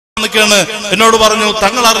വന്നിക്കാണ്. എന്നോട് പറഞ്ഞു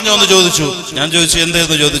തങ്ങൾ അറിഞ്ഞോ എന്ന് ചോദിച്ചു. ഞാൻ ചോദിച്ചു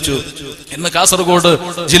എന്തേന്ന് ചോദിച്ചു. ഇന്ന് കാസർഗോഡ്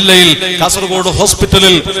ജില്ലയിൽ കാസർഗോഡ്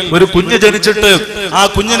ഹോസ്പിറ്റലിൽ ഒരു കുഞ്ഞ് ജനിച്ചിട്ട് ആ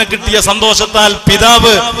കുഞ്ഞിനെ കിട്ടിയ സന്തോഷത്താൽ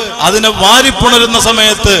പിതാവ് അതിനെ വാരിപ്പുണരുന്ന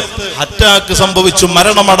സമയത്ത് അറ്റാക്ക് സംഭവിച്ചു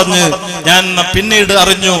മരണമടഞ്ഞ് ഞാൻ പിന്നീട്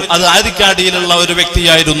അറിഞ്ഞു അത് ആരിക്കാടിയിലുള്ള ഒരു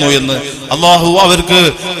വ്യക്തിയായിരുന്നു എന്ന്. അള്ളാഹു അവർക്ക്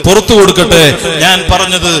പുറത്തു കൊടുക്കട്ടെ. ഞാൻ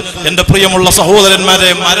പറഞ്ഞത് എന്റെ പ്രിയമുള്ള സഹോദരന്മാരെ,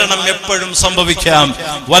 മരണം എപ്പോഴും സംഭവിക്കാം.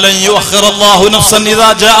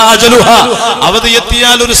 അവധി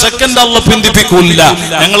എത്തിയാൽ ഒരു സെക്കൻഡ് അള്ളാഹു പിന്തിപ്പിക്കൂല.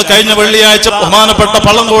 ഞങ്ങൾ കഴിഞ്ഞ വെള്ളിയാഴ്ച ബഹുമാനപ്പെട്ട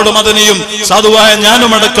പള്ളങ്കോട് മദനിയും സാധുവായ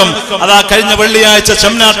ഞാനുമടക്കം അതാ കഴിഞ്ഞ വെള്ളിയാഴ്ച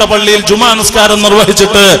ചെമ്മനാട്ട പള്ളിയിൽ ജുമാ നിസ്കാരം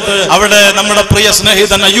നിർവഹിച്ചിട്ട് അവിടെ നമ്മുടെ പ്രിയ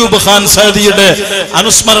സ്നേഹിതൻ അയ്യൂബ് ഖാൻ സഅദിയുടെ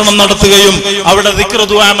അനുസ്മരണം നടത്തുകയും അവിടെ ദിക്ർ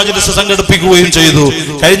ദുആ മജ്ലിസ് സംഘടിപ്പിക്കുകയും ചെയ്തു.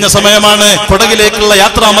 കഴിഞ്ഞ സമയമാണ് കൊടകിലേക്കുള്ള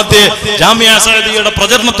യാത്രാമധ്യേ ജാമിഅ സഅദിയുടെ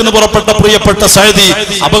പ്രചരണത്തിന് പുറപ്പെട്ട പ്രിയപ്പെട്ട സഅദി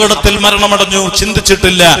അപകടത്തിൽ മരണമടഞ്ഞു.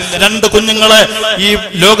 ചിന്തിച്ചിട്ടില്ല, 2 കുഞ്ഞുങ്ങളെ ഈ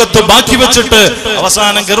ലോകത്ത് ബാക്കി വെച്ചിട്ട്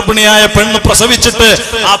അവസാനം ഗർഭിണിയായ പെണ്ണ് പ്രസവിച്ചിട്ട്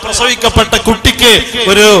ആ പ്രസവിക്കപ്പെട്ട കുട്ടിക്ക്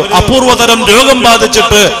ഒരു അപൂർവതരം രോഗം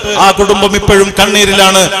ബാധിച്ചിട്ട് ആ കുടുംബം ഇപ്പോഴും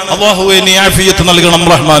കണ്ണീരിലാണ്. അല്ലാഹുവേ നീ ആഫിയത്ത് നൽകണം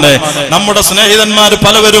റഹ്മാനെ. നമ്മുടെ സ്നേഹിതന്മാർ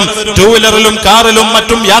പലവരും ടൂ വീലറിലും കാറിലും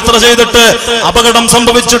മറ്റും യാത്ര ചെയ്തിട്ട് അപകടം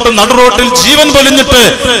സംഭവിച്ചിട്ട് നടുറോട്ടിൽ ജീവൻ പൊലിഞ്ഞിട്ട്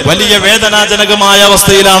വലിയ വേദനാജനകമായ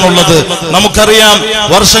അവസ്ഥയിലാണുള്ളത്. നമുക്കറിയാം,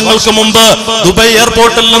 വർഷങ്ങൾക്ക് മുമ്പ് ദുബൈ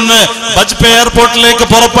എയർപോർട്ടിൽ നിന്ന് ബജ്പെ എയർപോർട്ടിലേക്ക്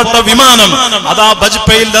പുറപ്പെട്ട വിമാനം അതാ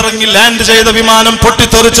ബജ്പെയിൽ ഇറങ്ങി ലാൻഡ് ചെയ്ത വിമാനം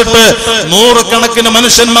പൊട്ടിത്തെറിച്ചിട്ട് 100 കണക്കിന്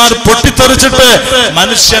മനുഷ്യന്മാർ പൊട്ടിത്തെറിച്ചിട്ട്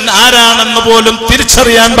മനുഷ്യൻ ആരാണെന്ന് പോലും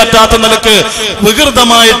തിരിച്ചറിയാൻ പറ്റാത്ത നിലക്ക്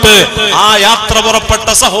വികൃതമായിട്ട് ആ യാത്ര പുറപ്പെട്ട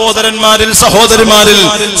സഹോദരന്മാരിൽ സഹോദരിമാരിൽ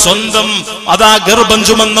സ്വന്തം അതാ ഗർഭം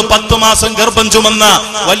ചുമന്ന് 10 മാസം ഗർഭം ചുമന്ന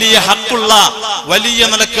വലിയ ഹക്കുള്ള വലിയ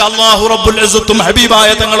നിലക്ക് അല്ലാഹു റബ്ബുൽ ഇസ്സത്തും ഹബീബായ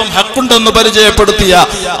തങ്ങളും ഹക്കുണ്ടെന്ന് പരിചയപ്പെടുത്തിയ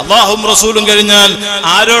അല്ലാഹും റസൂലും കഴിഞ്ഞാൽ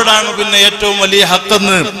ആരോടാണ് പിന്നെ ഏറ്റവും വലിയ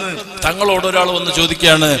ഹക്കെന്ന് തങ്ങളോട് ഒരാൾ വന്ന്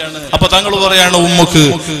ചോദിക്കുകയാണ്. അപ്പൊ തങ്ങൾ പറയാണ് ഉമ്മുക്ക്.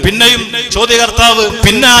 പിന്നെയും ചോദ്യകർത്താവ്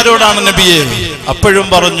പിന്നെ ആരോടാണ് നബിയെ? അപ്പോഴും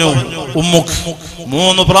പറഞ്ഞു ഉമ്മുക്ക്.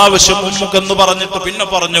 3 പ്രാവശ്യം ഉമ്മുക്ക് എന്ന് പറഞ്ഞിട്ട് പിന്നെ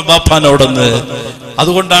പറഞ്ഞു ബാപ്പാനോടെന്ന്.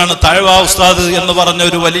 അതുകൊണ്ടാണ് തഴവ ഉസ്താദ് എന്ന് പറഞ്ഞ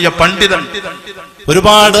ഒരു വലിയ പണ്ഡിതൻ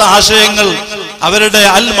ഒരുപാട് ആശയങ്ങൾ അവരുടെ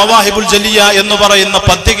അൽ മവാഹിബുൽ ജലിയ എന്ന് പറയുന്ന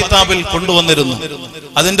പദ്യ കിതാബിൽ കൊണ്ടുവന്നിരുന്നു.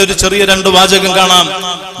 അതിന്റെ ഒരു ചെറിയ 2 വാചകം കാണാം.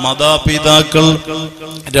 മാതാപിതാക്കൾ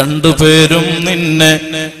 2 പേരും നിന്നെ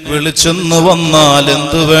വിളിച്ചെന്ന് വന്നാൽ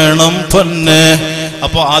എന്ത് വേണം പൊന്നെ?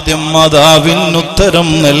 അപ്പൊ ആദ്യം മാതാവിനുത്തരം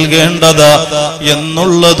നൽകേണ്ടതാ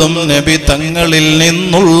എന്നുള്ളതും നബി തങ്ങളിൽ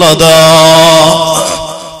നിന്നുള്ളതാ.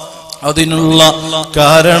 അതിനുള്ള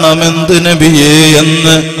കാരണമെന്ത് നബിയേ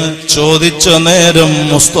എന്ന് ചോദിച്ച നേരം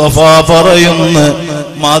മുസ്തഫ പറയുന്നു,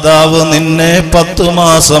 മാതാവ് നിന്നെ 10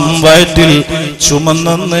 മാസം വയറ്റിൽ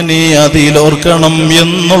ചുമന്നെന്ന് നീ അതിലോർക്കണം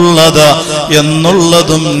എന്നുള്ളതാ.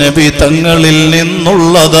 എന്നുള്ളതും നബി തങ്ങളിൽ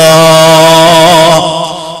നിന്നുള്ളതാ.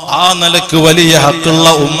 ആ നിലക്ക് വലിയ ഹക്കുള്ള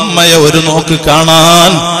ഉമ്മയെ ഒരു നോക്ക്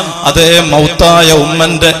കാണാൻ അതേ മൗത്തായ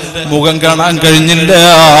ഉമ്മന്റെ മുഖം കാണാൻ കഴിഞ്ഞില്ല.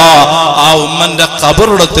 ആ ഉമ്മന്റെ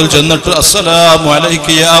ഖബറിടത്തിൽ ചെന്നിട്ട് അസ്സലാമു അലൈക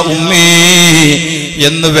യാ ഉമ്മീ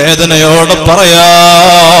എന്ന് വേദനയോടെ പറയാൻ.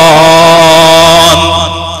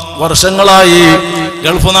 വർഷങ്ങളായി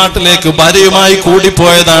ഗൾഫ് നാട്ടിലേക്ക് ഭാര്യയുമായി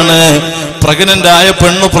കൂടിപ്പോയതാണ്. പ്രഗ്നന്റ് ആയ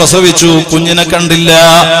പെണ്ണു പ്രസവിച്ചു, കുഞ്ഞിനെ കണ്ടില്ല.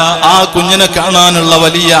 ആ കുഞ്ഞിനെ കാണാനുള്ള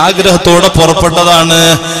വലിയ ആഗ്രഹത്തോടെ പുറപ്പെട്ടതാണ്.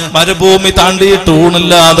 മരുഭൂമി താണ്ടിയിട്ട്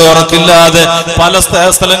ഊണില്ലാതെ ഉറക്കില്ലാതെ പല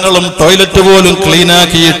സ്ഥലങ്ങളും ടോയ്ലറ്റ് പോലും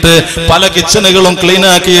ക്ലീനാക്കിയിട്ട് പല കിച്ചണുകളും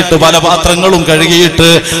ക്ലീനാക്കിയിട്ട് പല പാത്രങ്ങളും കഴുകിയിട്ട്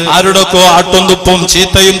ആരുടെക്കോ ആട്ടും തുപ്പും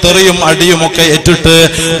ചീത്തയും തെറിയും അടിയും ഒക്കെ ഏറ്റിട്ട്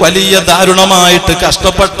വലിയ ദാരുണമായിട്ട്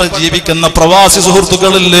കഷ്ടപ്പെട്ട് ജീവിക്കുന്ന പ്രവാസി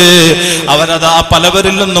സുഹൃത്തുക്കളില്ലേ, അവരതാ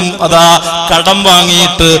പലവരിൽ നിന്നും അതാ കടം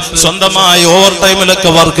വാങ്ങിയിട്ട് സ്വന്തമായി ഓവർ ടൈമിലൊക്കെ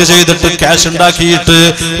വർക്ക് ചെയ്തിട്ട് ക്യാഷ് ഉണ്ടാക്കിയിട്ട്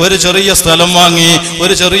ഒരു ചെറിയ സ്ഥലം വാങ്ങി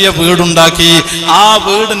ഒരു ചെറിയ വീടുണ്ടാക്കി ആ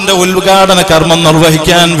വീടിന്റെ ഉദ്ഘാടന കർമ്മം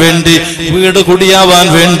നിർവഹിക്കാൻ വേണ്ടി, വീട് കുടിയാവാൻ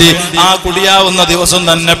വേണ്ടി, ആ കുടിയാവുന്ന ദിവസം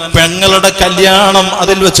തന്നെ പെങ്ങളുടെ കല്യാണം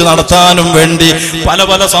അതിൽ വെച്ച് നടത്താനും വേണ്ടി, പല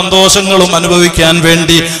പല സന്തോഷങ്ങളും അനുഭവിക്കാൻ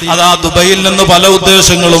വേണ്ടി അതാ ദുബൈയിൽ നിന്ന് പല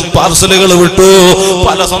ഉദ്ദേശങ്ങളും പാർസലുകൾ വിട്ടു,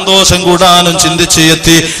 പല സന്തോഷം കൂടാനും ചിന്തിച്ച്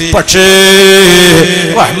എത്തി. പക്ഷേ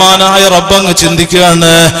റഹ്മാനായ റബ്ബങ്ങ്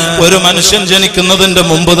ചിന്തിക്കുകയാണ്, ഒരു മനുഷ്യൻ ജനിക്കുന്നതിന്റെ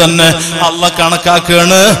മുമ്പ് തന്നെ അള്ളാഹ്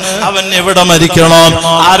കണക്കാക്കുകയാണ് അവൻ എവിടെ മരിക്കണം,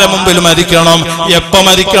 ആരെ മുമ്പിൽ മരിക്കണം, എപ്പ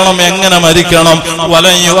മരിക്കണം, എങ്ങനെ മരിക്കണം.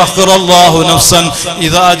 വലൻ യുഅഖിറല്ലാഹു നഫ്സൻ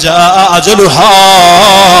ഇദാ ജാഅ അജലുഹാ.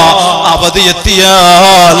 അവധി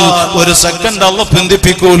എത്തിയാൽ ഒരു സെക്കൻഡ് അള്ളാഹ്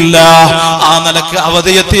പിന്തിപ്പിക്കൂല. ആ നിലക്ക്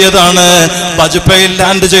അവധി എത്തിയതാണ്. ബജ്പയിൽ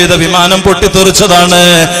ലാൻഡ് ചെയ്ത വിമാനം പൊട്ടിത്തെറിച്ചതാണ്.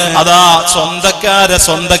 അതാ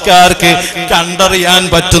സ്വന്തക്കാർക്ക് കണ്ടറിയാൻ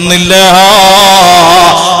പറ്റുന്നില്ല.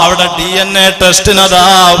 അവിടെ DNA ടെസ്റ്റിന് അതാ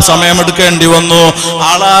സമയമെടുക്കേണ്ടി വന്നു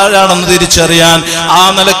ആളാരാണെന്ന് തിരിച്ചറിയാൻ. ആ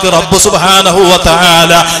നിലക്ക് റബ്ബ് സുബ്ഹാനഹു വ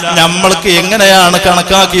തആല നമ്മൾക്ക് എങ്ങനെയാണ്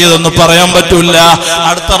കണക്കാക്കിയതെന്ന് പറയാൻ പറ്റൂല.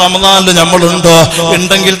 അടുത്ത റമദാനിൽ നമ്മളുണ്ടോ?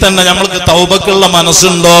 ഉണ്ടെങ്കിൽ തന്നെ നമ്മൾക്ക് തൗബക്കുള്ള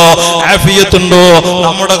മനസ്സുണ്ടോ, ആഫിയത്തുണ്ടോ?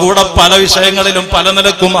 നമ്മുടെ കൂടെ പല വിഷയങ്ങളിലും പല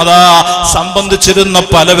നിലക്കും അതാ സംബന്ധിച്ചിരുന്ന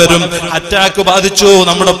പലവരും അറ്റാക്ക് ബാധിച്ചു.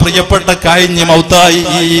 നമ്മുടെ പ്രിയപ്പെട്ട കഴിഞ്ഞ് മൗത്തായി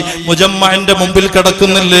ഈ മുജമ്മഅന്റെ മുമ്പിൽ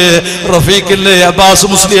കിടക്കുന്നില്ലേ, റഫീഖില്ലേ, അബ്ബാസ്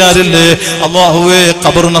മുസ്ലിയാരില്ലേ. അല്ലാഹുവേ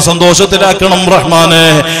ഖബറിനെ സന്തോഷത്തിലാക്കണം റഹ്മാനെ.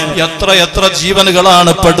 എത്ര എത്ര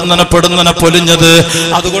ജീവനുകളാണ് പെടുന്നനെ പൊലിഞ്ഞത്.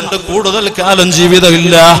 അതുകൊണ്ട് കൂടുതൽ കാലം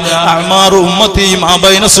ജീവിതമില്ല. അഅ്മാറു ഉമ്മത്തി മാ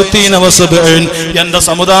ബൈന 60 വ 70. എന്റെ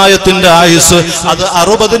സമുദായത്തിന്റെ ആയുസ് അത്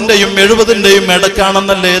 60-ന്റെയും 70-ന്റെയും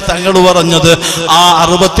ഇടക്കാണെന്നല്ലേ തങ്ങൾ പറഞ്ഞത്. ആ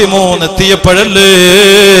 63 എത്തിയപ്പോഴല്ലേ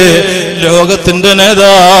ലോകത്തിന്റെ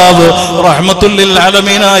നേതാവ് റഹ്മത്തുൽ ലിൽ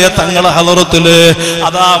ആലമീനായ തങ്ങളെ ഹളറത്തില്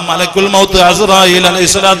അതാ മലക്കുൽ മൗത്ത് അസ്റായീൽ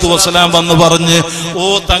അലൈഹിസ്സലാത്തു വസ്സലാം വന്ന് പറഞ്ഞ്, ഓ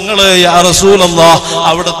തങ്ങളെ യാ റസൂലല്ലാഹ്,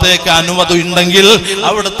 അവിടത്തേക്ക് അനുമതി ഉണ്ടെങ്കിൽ,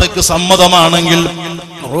 അവിടത്തേക്ക് സമ്മതമാണെങ്കിൽ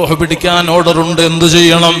റൂഹ് പിടിക്കാൻ ഓർഡറുണ്ട്, എന്തു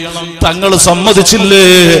ചെയ്യണം? തങ്ങൾ സമ്മതിച്ചില്ലേ?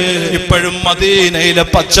 ഇപ്പോഴും മദീനയിലെ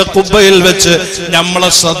പച്ചക്കുബ്ബയിൽ വെച്ച് നമ്മളെ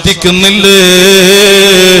ശ്രദ്ധിക്കുന്നില്ലേ?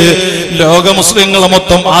 ലോക മുസ്ലിങ്ങളെ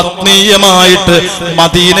മൊത്തം ആത്മീയമായിട്ട്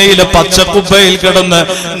മദീനയിലെ പച്ചക്കുബ്ബയിൽ കിടന്ന്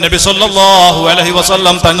നബി സല്ലല്ലാഹു അലൈഹി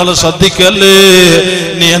വസല്ലം തങ്ങൾ ശ്രദ്ധിക്കല്ലേ,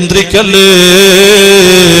 നിയന്ത്രിക്കല്ലേ?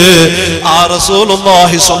 ആ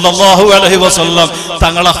റസൂലുള്ളാഹി സ്വല്ലല്ലാഹു അലൈഹി വസല്ലം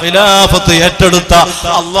തങ്ങളെ ഖിലാഫത്ത് ഏറ്റെടുത്ത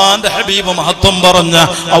അല്ലാഹുവിന്റെ ഹബീബ് മഹത്വം പറഞ്ഞ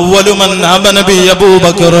അവ്വലു മൻ ആമന ബി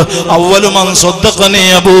അബൂബക്കർ, അവ്വലു മൻ സദ്ദഖനി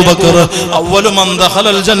അബൂബക്കർ, അവ്വലു മൻ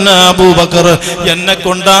ദഖലൽ ജന്ന അബൂബക്കർ. എന്നെ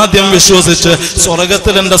കൊണ്ട് ആദ്യം വിശ്വസിച്ച്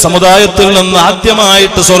സ്വർഗ്ഗത്തിൽ എന്റെ സമുദായത്തിൽ നിന്ന്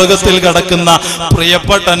ആദ്യമായിട്ട് സ്വർഗ്ഗത്തിൽ കടക്കുന്ന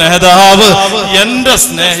പ്രിയപ്പെട്ട നേതാവ് എന്റെ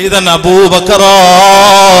സ്നേഹിതൻ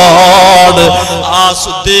അബൂബക്കറാണ്. ആ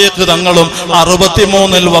സിദ്ദീഖ് തങ്ങളും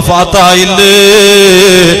 63-ൽ വഫാത്തായില്ലേ?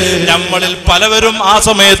 നമ്മളിൽ പലവരും ആ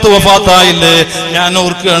സമയത്ത് വഫാത്തായില്ലേ? ഞാൻ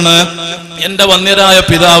ഓർക്കുകയാണ്, എന്റെ വന്യരായ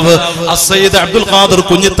പിതാവ് അസയ്യിദ് അബ്ദുൽ ഖാദിർ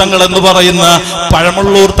കുഞ്ഞിത്തങ്ങൾ എന്ന് പറയുന്ന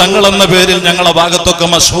പഴമള്ളൂർ തങ്ങൾ എന്ന പേരിൽ ഞങ്ങളുടെ ഭാഗത്തൊക്കെ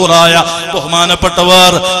മഷ്ഹൂറായ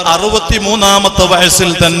ബഹുമാനപ്പെട്ടവർ 63-ാമത്തെ വയസ്സിൽ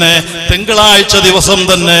തന്നെ തിങ്കളാഴ്ച ദിവസം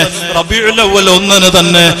തന്നെ റബീഉൽ അവ്വൽ 1-ന്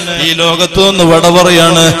തന്നെ ഈ ലോകത്ത് നിന്ന് വിട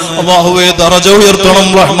പറയാണ്. അല്ലാഹുവേ ദറജ ഉയർത്തണം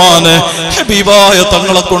റഹ്മാനെ, ഹബീബായ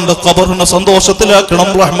തങ്ങളെ കൊണ്ട് ഖബറിനെ സന്തോഷത്തിലാക്കണം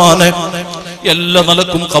റഹ്മാനെ, എല്ലാ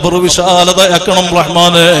നിലക്കും ഖബർ വിശാലതയാക്കണം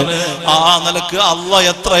റഹ്മാനെ. ആ നിലക്ക് അല്ലാഹ്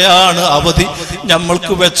എത്രയാണ് അവധി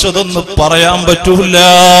നമ്മൾക്ക് വെച്ചതെന്ന് പറയാൻ പറ്റൂല.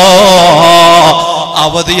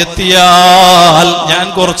 അവധി എത്തിയാൽ ഞാൻ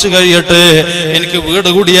കുറച്ച് കഴിയട്ടെ, എനിക്ക് വീട്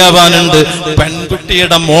കൂടിയാവാനുണ്ട്,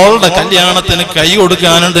 പെൺകുട്ടിയുടെ മോളുടെ കല്യാണത്തിന് കൈ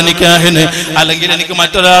കൊടുക്കാനുണ്ട്, നിക്കാഹിന്, അല്ലെങ്കിൽ എനിക്ക്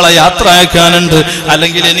മറ്റൊരാളെ യാത്ര അയക്കാനുണ്ട്,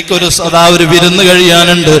 അല്ലെങ്കിൽ എനിക്കൊരു സദാ ഒരു വിരുന്ന്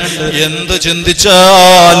കഴിയാനുണ്ട്. എന്ത്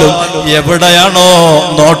ചിന്തിച്ചാലും എവിടെയാണോ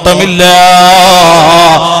നോട്ടമില്ല.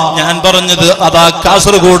 ഞാൻ പറഞ്ഞത് അതാ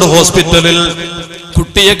കാസർഗോഡ് ഹോസ്പിറ്റലിൽ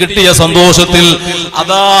കുട്ടിയെ കിട്ടിയ സന്തോഷത്തിൽ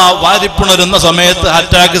അതാ വാരിപ്പുണരുന്ന സമയത്ത്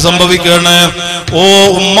അറ്റാക്ക് സംഭവിക്കുകയാണ്. ഓ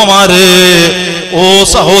ഉമ്മമാരെ, ഓ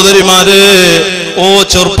സഹോദരിമാരെ, ഓ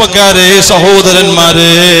ചെറുപ്പക്കാരെ,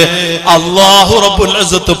 സഹോദരന്മാരെ, അല്ലാഹു റബ്ബുൽ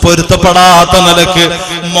ഇസ്സത്ത് പൊരുത്തപ്പെടാത്ത നിലക്ക്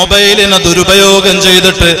മൊബൈലിനെ ദുരുപയോഗം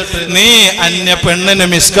ചെയ്തിട്ട് നീ അന്യ പെണ്ണിന്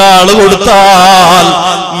മിസ് കാള് കൊടുത്താൽ,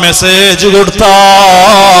 മെസ്സേജ്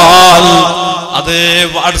കൊടുത്താൽ, അതേ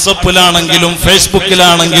വാട്സപ്പിലാണെങ്കിലും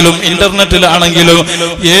ഫേസ്ബുക്കിലാണെങ്കിലും ഇന്റർനെറ്റിലാണെങ്കിലും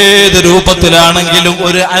ഏത് രൂപത്തിലാണെങ്കിലും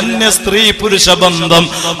ഒരു അന്യ സ്ത്രീ പുരുഷ ബന്ധം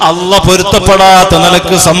അല്ലാഹ് പൊരുത്തപ്പെടാത്ത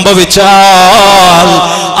നിലക്ക് സംഭവിച്ചാൽ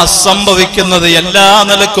അസംഭവിക്കുന്നത് എല്ലാ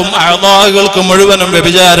നിലക്കും അഅ്ളാഹുകൾക്ക് മുഴുവനും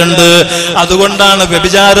വ്യഭിചാരമുണ്ട്. അതുകൊണ്ടാണ്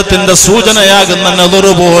വ്യഭിചാരത്തിന്റെ സൂചനയാകുന്ന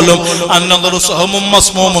നദറ് പോലും അന്നദറു സഹമും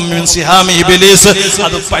മസ്മൂമും മിൻ സിഹാമി ഇബ്ലീസ്,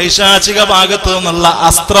 അത് പൈശാചിക ഭാഗത്ത് നിന്നുള്ള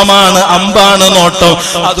അസ്ത്രമാണ്, അമ്പാണ്, നോട്ടം.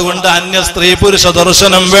 അതുകൊണ്ട് അന്യ സ്ത്രീ പുരുഷ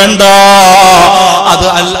ദർശനം വേണ്ട. അത്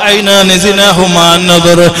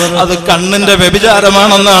അത് കണ്ണിന്റെ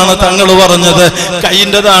വ്യഭിചാരമാണെന്നാണ് തങ്ങൾ പറഞ്ഞത്.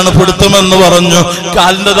 കൈയിൻ്റെതാണ് പിടുത്തമെന്ന് പറഞ്ഞു,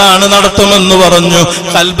 കാലിൻ്റെതാണ് നടത്തമെന്ന് പറഞ്ഞു,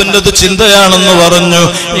 കൽബിൻ്റെത് ചിന്തയാണെന്ന് പറഞ്ഞു.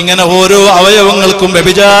 ഇങ്ങനെ ഓരോ അവയവങ്ങൾക്കും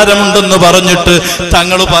വ്യഭിചാരമുണ്ടെന്ന് പറഞ്ഞിട്ട്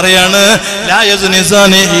തങ്ങൾ പറയാണ്,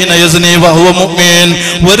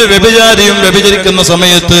 ഒരു വ്യഭിചാരിയും വ്യഭിചരിക്കുന്ന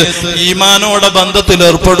സമയത്ത് ഈമാനോടെ ബന്ധത്തിൽ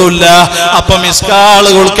ഏർപ്പെടില്ല. അപ്പം മിസ്കാള്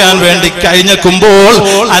കൊടുക്കാൻ വേണ്ടി കഴിഞ്ഞേക്കുമ്പോൾ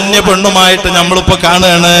അന്യ പെണ്ണുമായിട്ട് നമ്മളിപ്പോ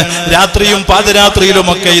കാണുകയാണ്. രാത്രിയും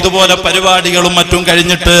പാതിരാത്രിയിലുമൊക്കെ ഇതുപോലെ പരിപാടികളും മറ്റും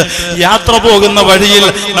കഴിഞ്ഞിട്ട് യാത്ര പോകുന്ന വഴിയിൽ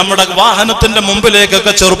നമ്മുടെ വാഹനത്തിന്റെ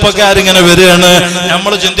മുമ്പിലേക്കൊക്കെ ചെറുപ്പക്കാരിങ്ങനെ വരികയാണ്.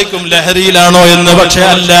 നമ്മൾ ചിന്തിക്കും ലഹരിയിലാണോ എന്ന്, പക്ഷെ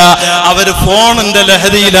അല്ല, അവര് ഫോണിന്റെ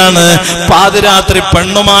ലഹരിയിലാണ്. പാതിരാത്രി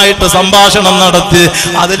പെണ്ണുമായിട്ട് സംഭാഷണം നടത്തി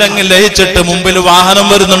അതിലങ്ങ് ലയിച്ചിട്ട് മുമ്പിൽ വാഹനം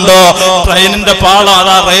വരുന്നുണ്ടോ, ട്രെയിനിന്റെ പാളം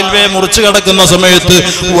അതാ റെയിൽവേ മുറിച്ചു കിടക്കുന്ന സമയത്ത്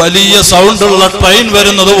വലിയ സൗണ്ടുള്ള ട്രെയിൻ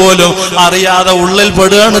വരുന്നത് പോലും അറിയാൻ അറിയാതെ ഉള്ളിൽ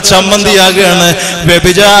പെടുകയാണ്, ചമ്മന്തിയാകുകയാണ്.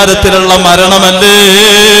 വ്യഭിചാരത്തിലുള്ള മരണമല്ലേ,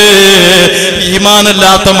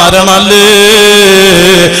 ഈമാനില്ലാത്ത മരണമല്ലേ.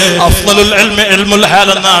 അഫ്ളലുൽ ഇൽമി ഇൽമുൽ ഹാൽ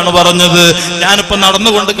എന്നാണ് പറഞ്ഞത്. ഞാനിപ്പോ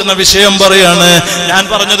നടന്നുകൊണ്ടിരിക്കുന്ന വിഷയം പറയാണ്. ഞാൻ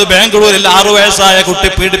പറഞ്ഞത് ബാംഗ്ലൂരിൽ 6 വയസ്സായ കുട്ടി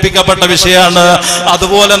പീഡിപ്പിക്കപ്പെട്ട വിഷയമാണ്.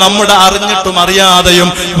 അതുപോലെ നമ്മുടെ അറിഞ്ഞിട്ടും അറിയാതെയും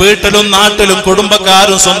വീട്ടിലും നാട്ടിലും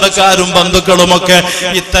കുടുംബക്കാരും സ്വന്തക്കാരും ബന്ധുക്കളുമൊക്കെ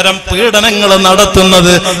ഇത്തരം പീഡനങ്ങൾ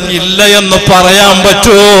നടത്തുന്നത് ഇല്ല എന്ന് പറയാൻ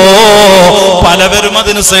പറ്റുമോ? പലവരും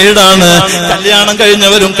അതിന് സൈഡാണ്. കല്യാണം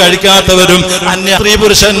കഴിഞ്ഞവരും കഴിക്കാത്തവരും അന്യ സ്ത്രീ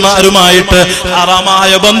പുരുഷന്മാരുമായിട്ട്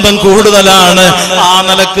ഹറാമായ ബന്ധം കൂടുതലാണ്. ആ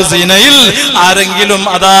നിലക്ക് സിനയിൽ ആരെങ്കിലും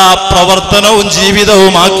അതാ പ്രവർത്തനവും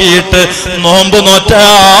ജീവിതവുമാക്കിയിട്ട് നോമ്പ്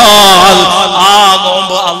നോറ്റാൽ ആ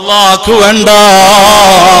നോമ്പ് അല്ലാഹ്ക്ക് വേണ്ട.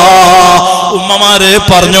 ഉമ്മമാരെ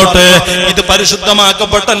പറഞ്ഞോട്ടെ, ഇത്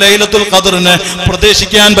പരിശുദ്ധമാക്കപ്പെട്ട ലൈലത്തുൽ ഖദ്റിന്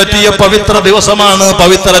പ്രതീക്ഷിക്കാൻ പറ്റിയ പവിത്ര ദിവസമാണ്,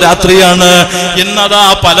 പവിത്ര രാത്രിയാണ്. ഇന്നതാ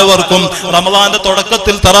പലവർക്കും റമദാന്റെ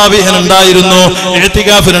തുടക്കത്തിൽ തറാവീഹിനുണ്ടായിരുന്നു,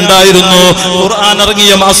 ഇഅ്തികാഫിനുണ്ടായിരുന്നു. ഖുർആൻ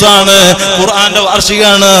ഇറങ്ങിയ മാസമാണ്, ഖുർആന്റെ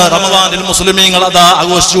വാർഷികമാണ് റമദാനിൽ മുസ്ലിമീങ്ങൾ അതാ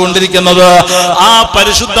ആഘോഷിച്ചുകൊണ്ടിരിക്കുന്നത്. ആ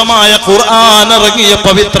പരിശുദ്ധമായ ഖുർആൻ ഇറങ്ങിയ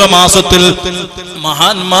പവിത്ര മാസത്തിൽ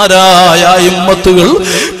മഹാന്മാരായ ഇമ്മത്തുകൾ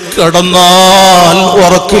കിടന്നാൽ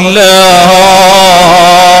ഉറക്കില്ല,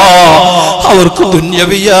 അവർക്ക്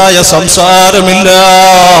ദുന്യവിയായ സംസാരമില്ല,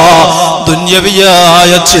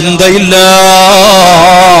 ദുന്യവിയായ ചിന്തയില്ല.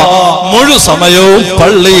 മുഴു സമയവും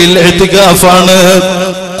പള്ളിയിൽ ഇഅ്തികാഫാണ്,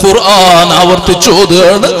 ഖുർആൻ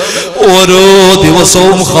ആവർത്തിച്ചോതുകയാണ്. ഓരോ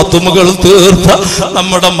ദിവസവും ഖത്മുകൾ തീർത്ത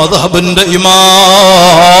നമ്മുടെ മദ്ഹബിന്റെ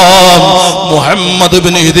ഇമാം മുഹമ്മദ്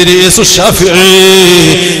ബിൻ ഇദ്രീസ് ശാഫിഈ,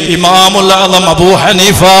 ഇമാമുൽ അഅ്ലം അബൂ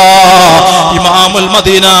ഹനീഫ, ഇമാമുൽ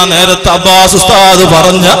മദീന, നേരത്തെ അബ്ബാസ് ഉസ്താദ്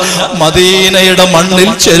പറഞ്ഞ മദീനയുടെ മണ്ണിൽ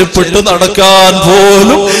ചെരുപ്പിട്ട് നടക്കാൻ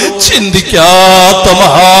പോലും ചിന്തിക്കാത്ത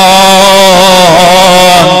മഹാൻ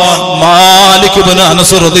മാലിക് ഇബ്നു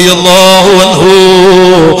അനസ് റളിയല്ലാഹു അൻഹു,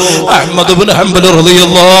 അഹ്മദ് ഇബ്നു ഹംബൽ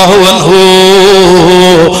റളിയല്ലാഹു അൻഹു.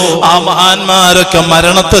 ആ മഹാന്മാരൊക്കെ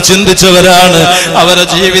മരണത്തെ ചിന്തിച്ചവരാണ്. അവരുടെ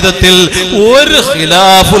ജീവിതത്തിൽ ഒരു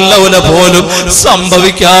ഖിലാഫുൽ ഔല പോലും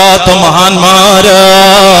സംഭവിക്കാത്ത മഹാന്മാരാണ്.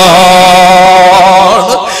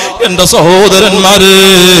 എന്റെ സഹോദരന്മാര്,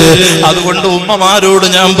 അതുകൊണ്ട് ഉമ്മമാരോട്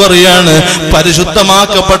ഞാൻ പറയാണ്,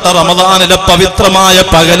 പരിശുദ്ധമാക്കപ്പെട്ട റമദാനിലെ പവിത്രമായ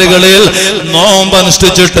പകലുകളിൽ നോമ്പ്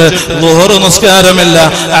അനുഷ്ഠിച്ചിട്ട് ളുഹർ നിസ്കാരമില്ല,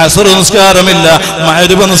 അസ്ർ നിസ്കാരമില്ല,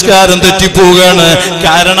 മഗ്രിബ് നിസ്കാരം തെറ്റിപ്പോവുകയാണ്.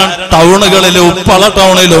 കാരണം ടൗണുകളിൽ, ഉപ്പള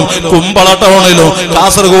ടൗണിലും കുമ്പള ടൗണിലും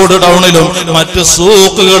കാസർഗോഡ് ടൗണിലും മറ്റ്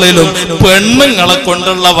സൂക്കുകളിലും പെണ്ണുങ്ങളെ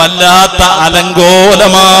കൊണ്ടുള്ള വല്ലാത്ത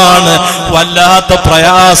അലങ്കോലമാണ്, വല്ലാത്ത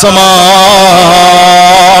പ്രയാസമാണ്.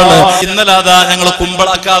 ഇന്നലെ അതാ ഞങ്ങൾ കുമ്പള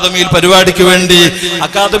അക്കാദമിയിൽ പരിപാടിക്ക് വേണ്ടി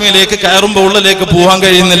അക്കാദമിയിലേക്ക് കയറുമ്പോൾ ഉള്ളിലേക്ക് പോകാൻ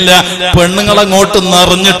കഴിയുന്നില്ല. പെണ്ണുങ്ങളങ്ങോട്ട്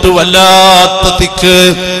നിറഞ്ഞിട്ട് വല്ലാത്ത തിക്ക്.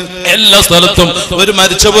 എല്ലാ സ്ഥലത്തും ഒരു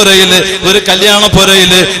മരിച്ചപുരയില്, ഒരു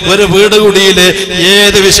കല്യാണപുരയില്, ഒരു വീട് കുടിയില്,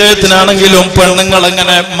 ഏത് വിഷയത്തിനാണെങ്കിലും പെണ്ണുങ്ങൾ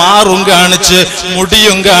അങ്ങനെ മാറും കാണിച്ച്,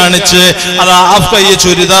 മുടിയും കാണിച്ച്, അതാ ആഫ്കൈ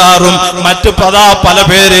ചുരിദാറും മറ്റു പല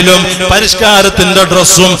പേരിലും പരിഷ്കാരത്തിന്റെ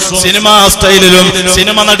ഡ്രസ്സും സിനിമാ സ്റ്റൈലിലും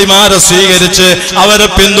സിനിമ നടിമാരെ സ്വീകരിച്ച് അവരെ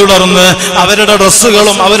പിന്തുടർന്ന് അവരുടെ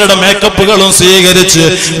ഡ്രസ്സുകളും അവരുടെ മേക്കപ്പുകളും സ്വീകരിച്ച്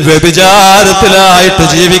വ്യഭിചാരത്തിലായിട്ട്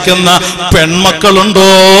ജീവിക്കുന്ന പെൺമക്കളുണ്ടോ,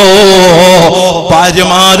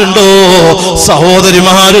 ഭാര്യമാരുണ്ടോ,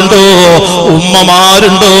 സഹോദരിമാരുണ്ടോ,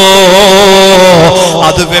 ഉമ്മമാരുണ്ടോ?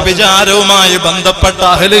 അത് വ്യഭിചാരവുമായി ബന്ധപ്പെട്ട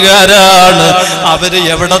അഹലുകാരാണ്. അവര്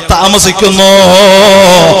എവിടെ താമസിക്കുന്നോ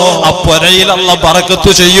ആ പുരയിൽ അല്ലാഹ്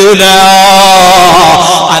ബറക്കത്ത് ചെയ്യൂല.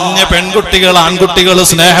 അന്യ പെൺകുട്ടികൾ ആൺകുട്ടികൾ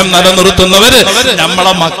സ്നേഹം നിലനിർത്തുന്നവര്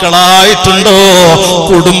നമ്മളെ മക്കളായിട്ടുണ്ടോ,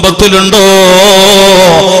 കുടുംബത്തിലുണ്ടോ?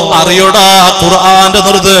 അറിയോടാ ഖുർആന്റെ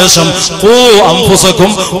നിർദ്ദേശം, ഖൂ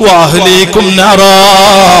അൻഫുസകും വഅഹ്ലീകും നാറാ.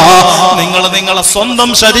 നിങ്ങളെ സ്വന്തം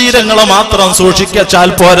ശരീരങ്ങളെ മാത്രം സൂക്ഷിച്ചാൽ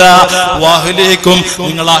പോരാ, വഅഹ്ലീകും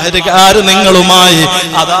നിങ്ങളെ അഹലുകാർ നിങ്ങളുമായി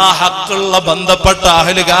അതാ ഹക്കുള്ള ബന്ധപ്പെട്ട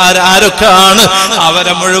അഹലുകാർ ആരൊക്കെയാണ്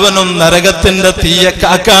അവരെ മുഴുവനും നരകത്തിന്റെ തീയെ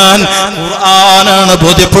കാക്കാൻ ഖുർആനാണ്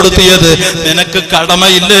ബോധ്യപ്പെടുത്തിയത്. നിനക്ക്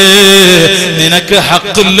കടമയില്ലേ, നിനക്ക്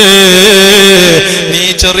ഹക്കില്ലേ? നീ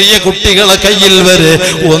ചെറിയ കുട്ടികളെ കയ്യിൽ വരെ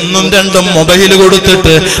 1ഉം 2ഉം മൊബൈൽ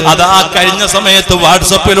കൊടുത്തിട്ട് അതാ കഴിഞ്ഞ സമയത്ത്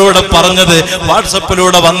വാട്സപ്പിലൂടെ പറഞ്ഞത്,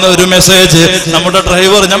 വാട്സപ്പിലൂടെ വന്ന ഒരു മെസ്സേജ് നമ്മുടെ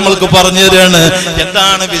ഡ്രൈവർ നമ്മൾക്ക് പറഞ്ഞു തരാണ്.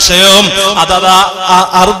 എന്താണ് വിഷയം? വിഷയം അതതാ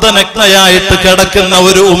അർദ്ധനഗ്നയായിട്ട് കിടക്കുന്ന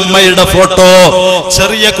ഒരു ഉമ്മയുടെ ഫോട്ടോ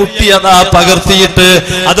ചെറിയ കുട്ടി അതാ പകർത്തിയിട്ട്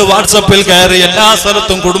അത് വാട്സപ്പിൽ കയറി എല്ലാ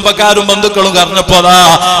സ്ഥലത്തും കുടുംബക്കാരും ബന്ധുക്കളും അറിഞ്ഞപ്പോ അതാ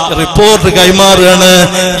റിപ്പോർട്ട് കൈമാറുകയാണ്.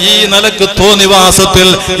 ഈ നിലക്ക് തോന്നിവാസത്തിൽ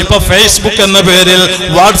ഇപ്പൊ ഫേസ്ബുക്ക് എന്ന പേരിൽ,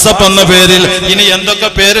 വാട്സപ്പ് എന്ന പേരിൽ, ഇനി എന്തൊക്കെ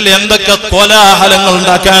പേരിൽ എന്തൊക്കെ കോലാഹലങ്ങൾ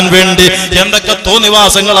ഉണ്ടാക്കാൻ വേണ്ടി എന്തൊക്കെ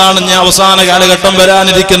തോന്നിവാസങ്ങളാണ് ഞാൻ അവസാന കാലഘട്ടം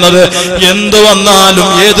വരാനിരിക്കുന്നത്. എന്തു വന്നാലും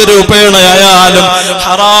ഏത് രൂപേണയായാലും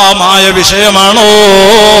ഹറാമായ വിഷയമാണോ?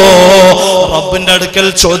 റബ്ബിന്റെ അടുക്കൽ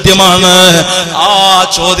ചോദ്യമാണ്. ആ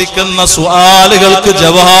ചോദിക്കുന്ന സുആലുകൾക്ക്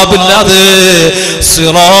ജവാബില്ലാതെ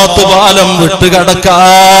സിറാത്ത് പാലം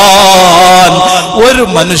വിട്ടുകടക്കാൻ ഒരു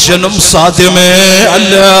മനുഷ്യനും സാധ്യമേ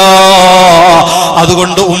അല്ല.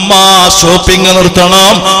 അതുകൊണ്ട് ഉമ്മ ഷോപ്പിംഗ്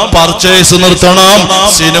നിർത്തണം, പർച്ചേസ് നിർത്തണം,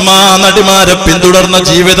 സിനിമാ നടിമാരെ പിന്തുടർന്ന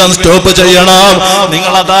ജീവിതം സ്റ്റോപ്പ് ചെയ്യണം.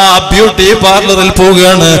 നിങ്ങളതാ ബ്യൂട്ടി പാർലറിൽ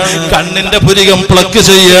പോവുകയാണ്, കണ്ണിന്റെ പുരികം പ്ലക്ക്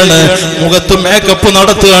ചെയ്യാണ്, മുഖത്ത് മേക്കപ്പ്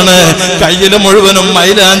നടത്തുകയാണ്, കയ്യിൽ മുഴുവനും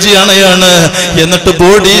മൈലാഞ്ചി അണയാണ്, എന്നിട്ട്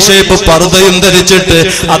ബോഡി ഷേപ്പ് പർദ്ദയും ധരിച്ചിട്ട്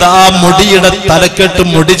അതാ മുടിയുടെ തലക്കെട്ട്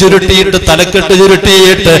മുടി ചുരുട്ടിയിട്ട് തലക്കെട്ട്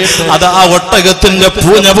ചുരുട്ടിയിട്ട് അതാ ഒട്ടകത്തിന്റെ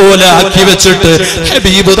പൂഞ്ഞ പോലെ ആക്കി വെച്ചിട്ട്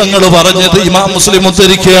ഹബീബ് തങ്ങൾ പറഞ്ഞത് ഇമാം മുസ്ലിം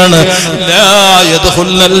ഉദ്ധരിക്കുകയാണ്, ലാ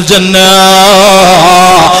യദ്ഖുലുൽ ജന്ന.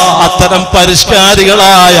 അത്തരം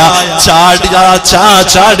പരിഷ്കാരികളായ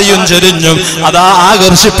ചാടിയും ചെരിഞ്ഞും അതാ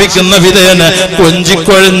ആകർഷിപ്പിക്കുന്ന വിധേന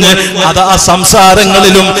കൊഞ്ചിക്കൊഴിഞ്ഞ് അതാ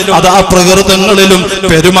സംസാരങ്ങളിലും അതാ പ്രകൃതങ്ങളിലും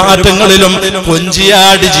പെരുമാറ്റങ്ങളിലും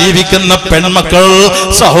കൊഞ്ചിയാടി ജീവിക്കുന്ന പെൺമക്കൾ,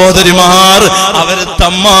 സഹോദരിമാർ, അവര്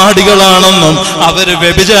തമ്മാടികളാണെന്നും അവര്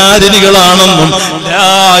വ്യഭിചാരിണികളാണെന്നും ലാ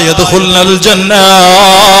യദ്ഖുലുൽ ജന്ന.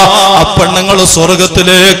 അപ്പെണ്ണുങ്ങൾ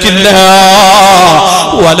സ്വർഗത്തിലേക്കില്ല.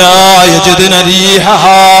 വലാ യജിദുന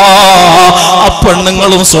റീഹഹാ.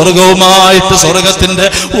 അപ്പെണ്ണുങ്ങളും സ്വർഗവുമായിട്ട് സ്വർഗത്തിന്റെ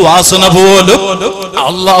വാസന പോലും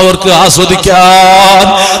അല്ലാഹു അവർക്ക് ആസ്വദിക്കാൻ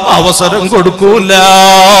അവസരം കൊടുക്കൂല.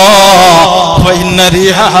 ഫഇന്ന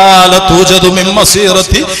റീഹഹാ ലതൂജദു മിൻ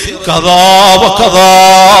മസീറതി കദാ വകദാ.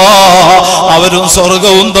 അവരും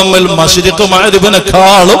സ്വർഗവും തമ്മിൽ മശ്രിഖ്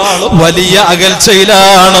മഗ്രിബിനെക്കാളും വലിയ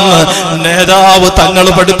അകൽച്ചയിലാണെന്ന് നേതാവ് തങ്ങൾ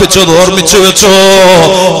പഠിപ്പിച്ചത് ഓർമ്മിച്ചു വെച്ചോ.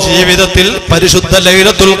 ജീവിതത്തിൽ പരിശുദ്ധ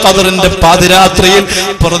ലൈലത്തുൽ ഖദറിന്റെ പാതിരാത്രിയിൽ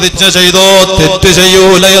പ്രതിജ്ഞ ചെയ്തോ, തെറ്റ്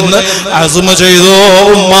ചെയ്യൂല എന്ന് അസ്മ ചെയ്തോ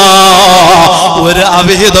ഉമ്മ. ഒരു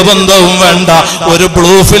അവിഹിത ബന്ധവും വേണ്ട, ഒരു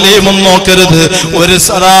ബ്ലൂ ഫിലിമും നോക്കരുത്, ഒരു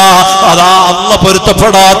അതാ അള്ള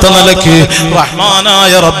പൊരുത്തപ്പെടാത്ത നിലയ്ക്ക്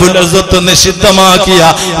റഹ്മാനായ റബ്ബുൽ ഇസ്സത്ത് നിഷിദ്ധമാക്കിയ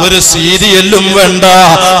ഒരു സീരിയലും വേണ്ട,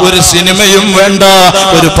 ഒരു സിനിമയും വേണ്ട,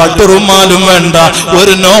 ഒരു പട്ടുറുമാലും വേണ്ട,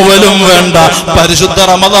 ഒരു നോവലും വേണ്ട. പരിശുദ്ധ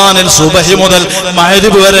റമദാനിൽ സുബഹി മുതൽ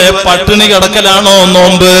മഗ്രിബ് വരെ പട്ടിണി കിടക്കലാണോ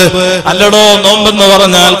നോമ്പ്? അല്ലടോ. നോമ്പെന്ന്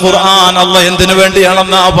പറഞ്ഞാൽ ഖുർആൻ അല്ലാഹ് എന്തിനു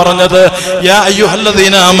വേണ്ടിയാണെന്നാ പറഞ്ഞത്? യാ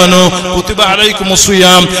അയ്യുഹല്ലദീന ആമനൂ കുതിബ അലൈക്കുമുസ്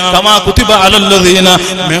സിയാം കമാ കുതിബ അലല്ലദീന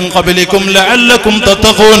മിൻ ഖബ്ലികും ലഅല്ലകും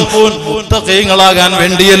തത്തഖൂൻ. മുത്തഖീങ്ങളാകാൻ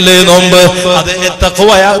വേണ്ടിയല്ലേ നോമ്പ്? അത്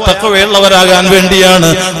തഖ്വയുള്ളവരാകാൻ വേണ്ടിയാണ്.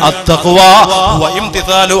 അത്തഖ്വ വ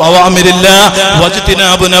ഇംതിസാലു അവമിരില്ലാഹ്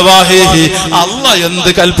വജ്തിനാബു നവാഹിഹി. അല്ലാഹ്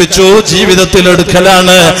എന്ത് കൽപ്പിച്ചു ജീവിതത്തിൽ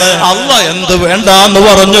എടുക്കലാണ്. അല്ലാഹ് എന്ത് വേണ്ടാന്ന്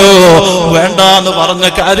പറഞ്ഞു, വേണ്ടാന്ന് പറഞ്ഞ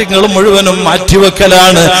കാര്യങ്ങൾ മുഴുവനും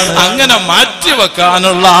മാറ്റിവെക്കലാണ്. അങ്ങനെ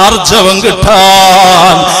മാറ്റിവെക്കാനുള്ള ആർജവം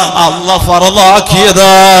കിട്ടാൻ അല്ലാഹ്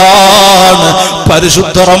ഫർളാക്കിയതാണ്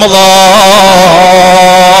പരിശുദ്ധ റമദാൻ.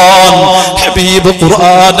 ഹബീബ്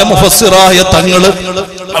ഖുർആന്റെ മുഫസ്സിറായ തങ്ങൾ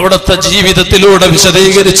അവിടുത്തെ ജീവിതത്തിലൂടെ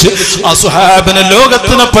വിശദീകരിച്ച് അസ്ഹാബിനെ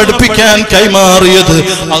ലോകത്തിനെ പഠിപ്പിക്കാൻ കൈമാറിയത്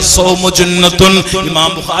അസ്സൗമു ജുന്നത്തുൻ. ഇമാം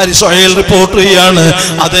ബുഖാരി സ്വഹീൽ റിപ്പോർട്ട് ചെയ്യാണ്.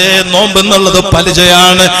 അതേ നോമ്പ് എന്നുള്ളത്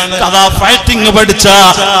പരിചയാണ്. കഥാ ഫൈറ്റിംഗ് പഠിച്ച,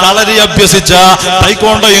 കളരി അഭ്യസിച്ച,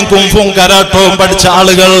 ടൈക്കോണ്ടോയും കുംഫും കരാട്ടവും പഠിച്ച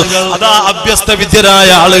ആളുകൾ, അതാ അഭ്യസ്ത വിദ്യരായ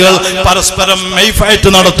ആളുകൾ പരസ്പരം മെയ് ഫൈറ്റ്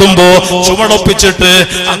നടത്തുമ്പോ ചുമടൊപ്പിച്ചിട്ട്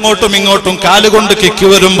അങ്ങോട്ടും ഇങ്ങോട്ടും കാലുകൊണ്ട് കിക്ക്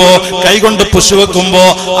വരുമ്പോ കൈകൊണ്ട് പുഷ് വെക്കുമ്പോ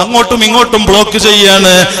അങ്ങോട്ടും ഇങ്ങോട്ടും ബ്ലോക്ക്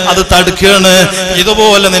ചെയ്യാണ്, അത് തടുക്കുകയാണ്.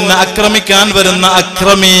 ഇതുപോലെ നിന്നെ ആക്രമിക്കാൻ വരുന്ന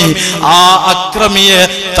അക്രമി, ആ അക്രമിയെ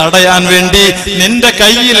തടയാൻ വേണ്ടി നിന്റെ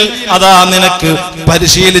കയ്യിൽ അതാ നിനക്ക്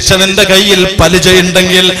പരിശീലിച്ച നിന്റെ കയ്യിൽ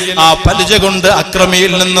പലിജയുണ്ടെങ്കിൽ ആ പലിജ കൊണ്ട്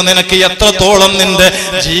അക്രമിയിൽ നിന്ന് നിനക്ക് എത്രത്തോളം നിന്റെ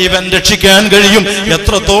ജീവൻ രക്ഷിക്കാൻ കഴിയും,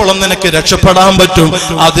 എത്രത്തോളം നിനക്ക് രക്ഷപ്പെടാൻ പറ്റും,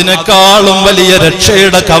 അതിനേക്കാളും വലിയ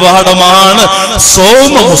രക്ഷയുടെ കവാടമാണ്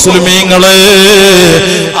സൗമ മുസ്ലിമീങ്ങളെ.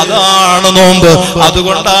 അതാണ് നോമ്പ്.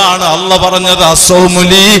 അതുകൊണ്ടാണ് അല്ലാഹ് പറഞ്ഞത്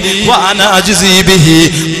അസ്സൗമുലി വഅന അജ്സി ബിഹി.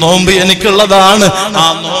 നോമ്പ് എനിക്കുള്ളതാണ്, ആ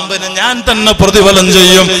നോമ്പിന് ഞാൻ തന്നെ പ്രതിഫലം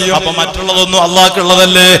ചെയ്യും. ചെയ്യും. അപ്പൊ മറ്റുള്ളതൊന്നും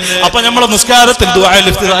അള്ളാഹ്ക്കുള്ളതല്ലേ? അപ്പൊ നമ്മളെ നിസ്കാരത്തിൽ ദുആയിൽ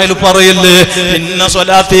ഇഫ്തിറായിൽ പറയില്ലേ, ഇന്ന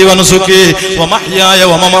സ്വലാത്തി വനുസുകി വമഹ്യായ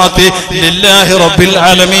വമമാതി ലില്ലാഹി റബ്ബിൽ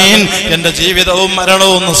ആലമീൻ. എന്റെ ജീവിതവും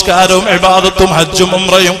മരണവും നിസ്കാരവും ഇബാദത്തും ഹജ്ജും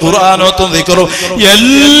ഉംറയും ഖുർആനോത്തും ദിക്റും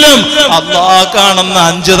എല്ലാം അള്ളാഹ് കാണുന്ന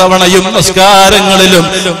 5 തവണയും നിസ്കാരങ്ങളിലും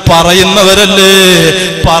പറയുന്നവരല്ലേ?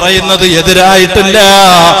 പറയുന്നത് എതിരായിട്ടില്ല.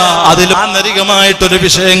 അതിൽ ആന്തരികമായിട്ടൊരു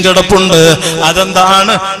വിഷയം കിടപ്പുണ്ട്.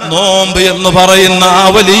 അതെന്താണ്? നോമ്പ് എന്ന് പറയുന്ന ആ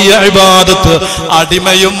വലിയ ഇബാദത്ത്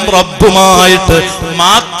അടിമയും റബ്ബുമായിട്ട്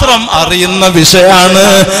മാത്രം അറിയുന്ന വിഷയാണ്.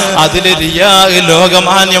 അതിൽ റിയാ,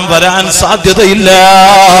 ലോകമാന്യം വരാൻ സാധ്യതയില്ല.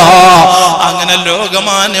 അങ്ങനെ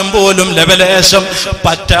ലോകമാന്യം പോലും ലവലേശം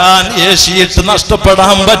പറ്റാൻ ഏശിയിട്ട്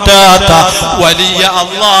നഷ്ടപ്പെടാൻ പറ്റാത്ത വലിയ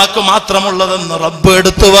അള്ളാഹ്ക്ക് മാത്രമുള്ളതെന്ന് റബ്ബ്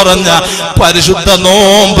എടുത്തു പറഞ്ഞ പരിശുദ്ധ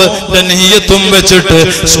നോമ്പ് നീയത്തും വെച്ചിട്ട്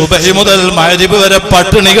സുബഹി മുതൽ മഗ്രിബ് വരെ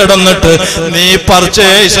പട്ടിണി കിടന്നിട്ട് നീ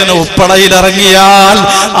പർച്ചേസിന് ഉപ്പളയിലിറങ്ങിയാൽ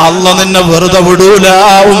അള്ളാഹ് നിന്നെ വെറുതെ വിടൂല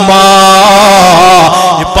ഉമ്മ.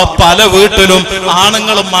 ഇപ്പൊ പല വീട്ടിലും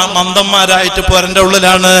ആണുങ്ങളും മന്ദന്മാരായിട്ട് പോരന്റെ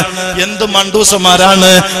ഉള്ളിലാണ്. എന്ത്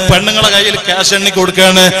മണ്ടൂസന്മാരാണ്! പെണ്ണുങ്ങളെ കയ്യിൽ ക്യാഷ് എണ്ണി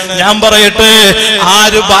കൊടുക്കാണ്. ഞാൻ പറയട്ടെ,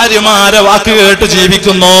 ആര് ഭാര്യമാരെ വാക്ക് കേട്ട്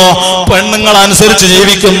ജീവിക്കുന്നോ, പെണ്ണുങ്ങളനുസരിച്ച്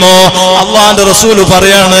ജീവിക്കുന്നോ, അള്ളാന്റെ റസൂല്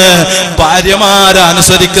പറയാണ്, ഭാര്യമാരെ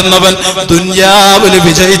അനുസരിക്കുന്നവൻ ദുനിയാവിൽ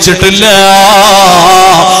വിജയിച്ചിട്ടില്ല,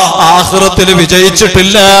 ആഖിറത്തിൽ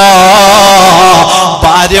വിജയിച്ചിട്ടില്ല.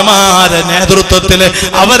 ഭാര്യമാരെ നേതൃത്വത്തില്,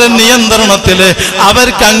 അവരെ നിയന്ത്രണത്തില്,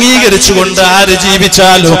 അവർക്ക് അംഗീകരിച്ചുകൊണ്ട് ആര്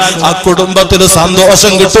ജീവിച്ചാലും ആ കുടുംബത്തിൽ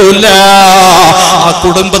സന്തോഷം കിട്ടൂല, ആ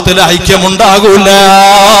കുടുംബത്തിൽ ഐക്യമുണ്ടാകൂല.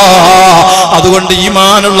 അതുകൊണ്ട്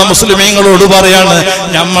ഈമാനുള്ള മുസ്ലിമീങ്ങളോട് പറയാണ്,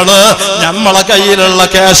 നമ്മളെ കയ്യിലുള്ള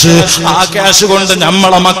ക്യാഷ്, ആ ക്യാഷ് കൊണ്ട്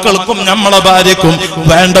നമ്മളെ മക്കൾക്കും നമ്മളെ ഭാര്യക്കും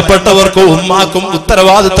വേണ്ടപ്പെട്ടവർക്കും ഉമ്മാക്കും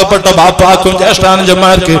ഉത്തരവാദിത്തപ്പെട്ട ബാപ്പാക്കും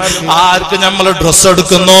ജ്യേഷ്ഠാനുജന്മാർക്ക് ആർക്ക് നമ്മൾ ഡ്രസ്സ്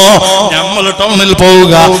എടുക്കുന്നോ, നമ്മൾ ടൗണിൽ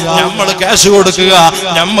പോവുക, നമ്മൾ ക്യാഷ് കൊടുക്കുക,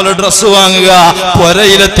 നമ്മൾ ഡ്രസ്സ് വാങ്ങുക,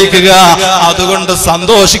 പുരയിലെത്തിക്കുക. അതുകൊണ്ട്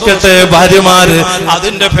സന്തോഷിക്കട്ടെ ഭാര്യമാര്.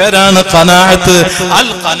 അതിന്റെ പേരാണ് ഖനാഅത്ത്. അൽ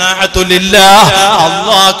ഖനാഅത്തു ലില്ലാഹ്.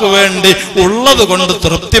 അല്ലാഹുവിന് വേണ്ടി ഉള്ളത് കൊണ്ട്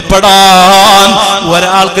തൃപ്തിപ്പെടാൻ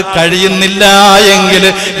ഒരാൾക്ക് കഴിയുന്നില്ല എങ്കിൽ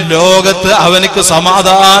ലോകത്ത് അവനക്ക്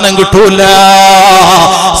സമാധാനം കിട്ടൂല.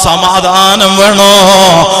 സമാധാനം വേണോ?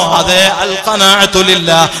 അതെ, അൽ ഖനാഅത്തു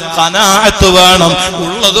ലില്ലാഹ്. ഖനാഅത്ത് വേണം.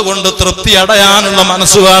 ഉള്ളത് കൊണ്ട് തൃപ്തി അടയാനുള്ള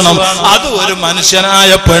മനസ്സ് വേണം. അത് ഒരു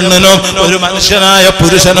മനുഷ്യനായ പെണ്ണിനും ഒരു മനുഷ്യനായ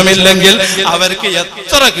പുരുഷനും ഇല്ലെങ്കിൽ അവർക്ക്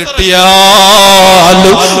എത്ര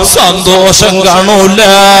കിട്ടിയാലും സന്തോഷം കാണൂല,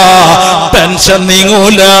 ടെൻഷൻ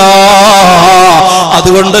നീങ്ങൂല.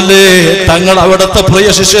 അതുകൊണ്ടല്ലേ തങ്ങൾ അവിടുത്തെ പ്രിയ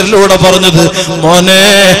ശിഷ്യരിലൂടെ പറഞ്ഞത്, മോനെ,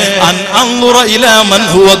 അൻ അൻദുറ ഇലാ മൻ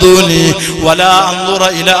ഹുവ ദൂനി വലാ അൻദുറ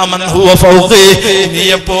ഇലാ മൻ ഹുവ ഫൗഖി. നീ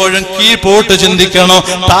എപ്പോഴും കീഴ്പോട്ട് ചിന്തിക്കണോ,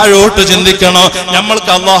 താഴോട്ട് ചിന്തിക്കണോ.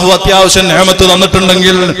 നമ്മൾക്ക് അല്ലാഹു അത്യാവശ്യം നിഅമത്ത്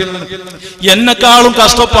തന്നിട്ടുണ്ടെങ്കിൽ എന്നെക്കാളും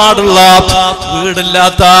കഷ്ടപ്പാടുള്ള,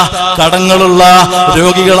 വീടില്ലാത്ത, കടങ്ങളുള്ള,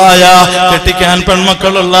 രോഗികളായ, കെട്ടിക്കാൻ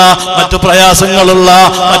പെൺമക്കളുള്ള, മറ്റു പ്രയാസങ്ങളുള്ള,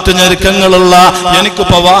 മറ്റു ഞെരുക്കങ്ങളുള്ള,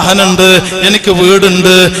 എനിക്കിപ്പോ വാഹനമുണ്ട്, എനിക്ക്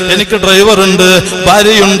വീടുണ്ട്, എനിക്ക് ഡ്രൈവറുണ്ട്,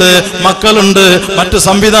 ഭാര്യയുണ്ട്, മക്കളുണ്ട്, മറ്റു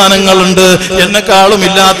സംവിധാനങ്ങളുണ്ട്, എന്നെക്കാളും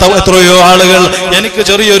ഇല്ലാത്ത എത്രയോ ആളുകൾ. എനിക്ക്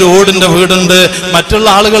ചെറിയൊരു ഓടിന്റെ വീടുണ്ട്, മറ്റുള്ള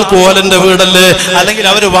ആളുകൾക്ക് ഓലന്റെ വീടല്ലേ, അല്ലെങ്കിൽ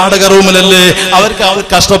അവർ വാടക റൂമിലല്ലേ, അവർക്ക്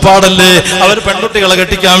കഷ്ടപ്പാടല്ലേ, അവർ പെൺകുട്ടികളെ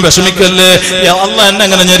കെട്ടിക്കാൻ വിഷമിക്കല്ലേ. അള്ളാഹ് എന്നെ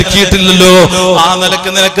അങ്ങനെ ഞെരുക്കിയിട്ടില്ലല്ലോ. ആ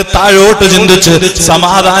നിനക്ക് താഴോട്ട് ചിന്തിച്ച്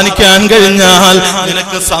സമാധാനിക്കാൻ കഴിഞ്ഞാൽ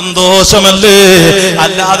നിനക്ക് സന്തോഷമല്ലേ.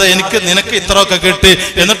 അല്ലാതെ നിനക്ക് ഇത്രയൊക്കെ കിട്ടി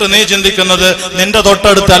എന്നിട്ട് നീ ചിന്തിക്കുന്നത് നിന്റെ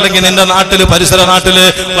തൊട്ടടുത്ത് അല്ലെങ്കിൽ നിന്റെ നാട്ടില്, പരിസര നാട്ടില്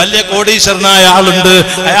വലിയ കോടീശ്വരനായ ആളുണ്ട്,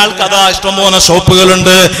 അയാൾക്ക് അതാ ഇഷ്ടംപോലെ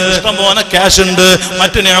ഷോപ്പുകളുണ്ട്, ഇഷ്ടംപോലെ ക്യാഷ് ഉണ്ട്,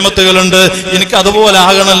 മറ്റു നിയമത്തുകളുണ്ട്, എനിക്ക് അതുപോലെ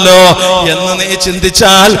ആകണല്ലോ എന്ന് നീ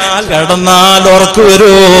ചിന്തിച്ചാൽ കിടന്നാൽ ഉറക്കു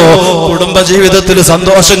വരുമോ? കുടുംബജീവിതത്തിൽ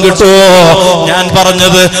സന്തോഷം കിട്ടുമോ? ഞാൻ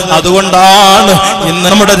പറഞ്ഞത് അതുകൊണ്ടാണ് ഇന്ന്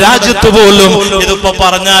നമ്മുടെ രാജ്യത്ത് പോലും, ഇതിപ്പോ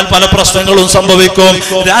പറഞ്ഞാൽ പല പ്രശ്നങ്ങളും സംഭവിക്കും,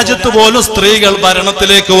 രാജ്യത്ത് പോലും സ്ത്രീകൾ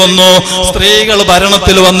ഭരണത്തിലേക്ക് വന്നു. സ്ത്രീകൾ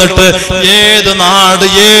ഭരണത്തിൽ വന്നിട്ട് ഏത് നാട്,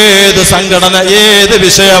 ഏത് സംഘടന, ഏത്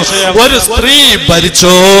വിഷയം ഒരു സ്ത്രീ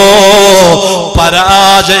ഭരിച്ചോ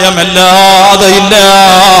പരാജയമല്ലാതെ ഇല്ല.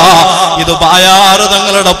 ഇത് ബായാർ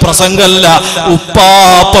തങ്ങളുടെ പ്രസംഗമല്ല,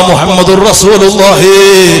 ഉപ്പാപ്പ മുഹമ്മദുർ റസൂലുള്ളാഹി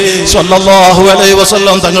സ്വല്ലല്ലാഹു അലൈഹി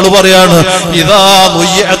വസല്ലം തങ്ങൾ പറയാണ്, ഇദാ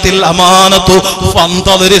ദുയ്യഅത്തിൽ അമാനതു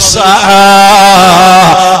ഫന്തദിരിസ് സാഅ.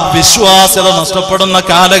 വിശ്വാസ്യത നഷ്ടപ്പെടുന്ന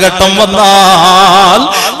കാലഘട്ടം വന്നാൽ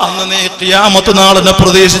അന്ന് നീ ഖിയാമത്ത് നാളിനെ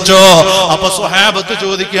പ്രതീക്ഷിച്ചോ. അപ്പൊ സ്വഹാബത്ത്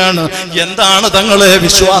ചോദിക്കുകയാണ്, എന്താണ് തങ്ങളെ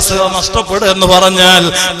വിശ്വാസ്യത നഷ്ടപ്പെടുക എന്ന് പറഞ്ഞാൽ?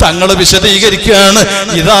 തങ്ങൾ വിശദീകരിക്കുകയാണ്,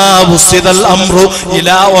 ഇദാ ഉസ്സിദൽ അംറു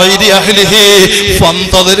ഇലാ ഗൈരി അഹ്ലി അഹ്ലിഹി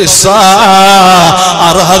ഫന്തദിരിസ്സാ.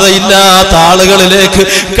 അർഹതയില്ലാത്ത ആളുകളിലേക്ക്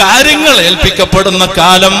കാര്യങ്ങൾ ഏൽപ്പിക്കപ്പെടുന്ന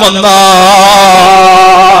കാലം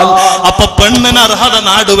വന്നാൽ അപ്പൊ പെണ്ണിന് അർഹത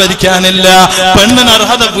നാട് ഭരിക്കാനില്ല, പെണ്ണിന്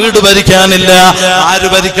അർഹത വീട് ഭരിക്കാനില്ല. ആര്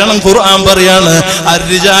ഭരിക്കണം? ഖുർആൻ പറയാണ്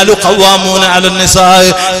അർരിജാലു ഖവ്വാമൂന അലന്നിസാ.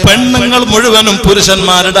 പെണ്ണുങ്ങൾ മുഴുവനും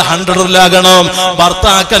പുരുഷന്മാരുടെ 100-ലാകണം.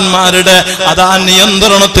 ഭർത്താക്കന്മാരുടെ അതാ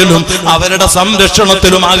നിയന്ത്രണത്തിലും അവരുടെ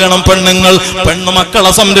സംരക്ഷണത്തിലുമാകണം പെണ്ണുങ്ങൾ.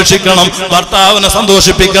 പെണ്ണുമക്കളെ സംരക്ഷിക്കണം, ഭർത്താവിനെ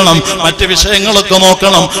സന്തോഷിപ്പിക്കണം, മറ്റ് വിഷയങ്ങളൊക്കെ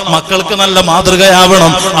നോക്കണം, മക്കൾക്ക് നല്ല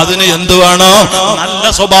മാതൃകയാവണം. അതിന് എന്ത് വേണം? നല്ല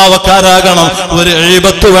സ്വഭാവക്കാരാകണം. ഒരു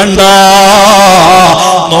എഴുപത്ത് വേണ്ട.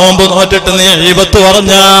 നോമ്പ് നോറ്റിട്ട് നീ എഴുപത്ത്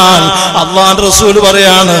പറഞ്ഞാൽ അല്ലാഹുവിന്റെ റസൂൽ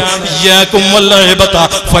പറയാണ് ഇയ്യാകും വൽ ഇബത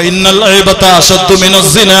ഫഇന്നൽ ഇബത അശദ്ദു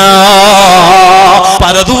മിനസ്സിനാ.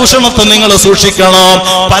 പരദൂഷണത്തെ നിങ്ങൾ സൂക്ഷിക്കണം.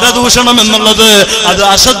 പരദൂഷണം എന്നുള്ളത് അത്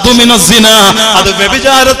അശദ്ദു മിനസ്സിനാ, അത്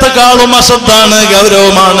വ്യഭിചാരത്തെക്കാളും അശദ്ധാണ്,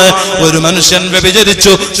 ഗൗരവമാണ്. ഒരു മനുഷ്യൻ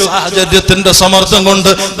വ്യഭിചരിച്ചു, സാഹചര്യത്തിന്റെ സമ്മർദ്ദം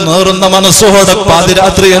കൊണ്ട് നേറുന്ന മനസ്സോടെ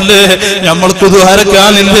പാതിരാത്രിയല്ലേ, നമ്മൾക്ക്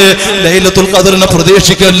ദ്വാരക്കാനില്ലേ, ലൈലത്തുൽ ഖദറിനെ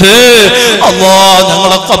പ്രതീക്ഷിക്കല്ലേ. അല്ലാഹ്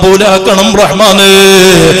ഞങ്ങളെ കബൂലാക്കണം റഹ്മാനേ.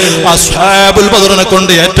 അസ്ഹാബുൽ ബദറിനെ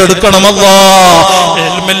കൊണ്ട് ഏറ്റെടുക്കണം അല്ലാഹ്.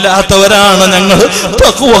 ഇൽമില്ലാത്തവരാണ് ഞങ്ങൾ,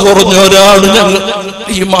 തഖ്വ കുറഞ്ഞവരാണ് ഞങ്ങൾ,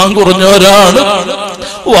 ഈമാൻ കുറഞ്ഞവരാണ്,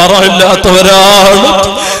 വറയില്ലാത്തവരാണ്.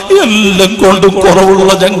 എല്ലാം കൊണ്ടും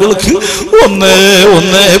കുറവുള്ള ഞങ്ങൾക്ക്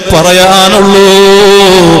ഒന്നേ പറയാനുള്ളൂ.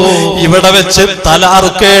 ഇവിടെ വെച്ച് തല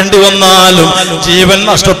അറുക്കേണ്ടി വന്നാലും ജീവൻ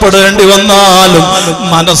നഷ്ടപ്പെടേണ്ടി വന്നാലും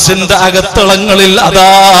മനസ്സിന്റെ അകത്തളങ്ങളിൽ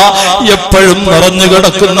അതാ എപ്പോഴും നിറഞ്ഞു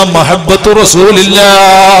കിടക്കുന്ന മഹബ്ബത്തു റസൂലില്ല,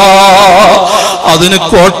 അതിന്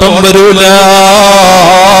കോട്ടം വരൂല.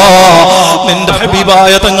 നിന്റെ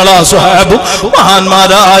ഹബീബായ തങ്ങളെ സ്വഹാബും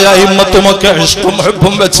മഹാന്മാരായ ഇമ്മത്തുമൊക്കെ ഇഷ്കും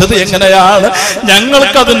ഹബ്ബും വെച്ചത് എങ്ങനെയാണ്?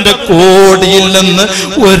 ഞങ്ങൾക്കതിന്റെ കോടിയിൽ നിന്ന്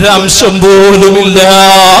ഒരംശം പോലുമില്ല,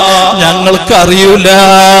 ഞങ്ങൾക്കറിയൂല.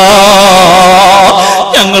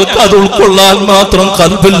 ഞങ്ങൾക്ക് അത് ഉൾക്കൊള്ളാൻ മാത്രം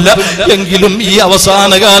കൽബില്ല. എങ്കിലും ഈ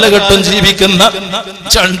അവസാന കാലഘട്ടം ജീവിക്കുന്ന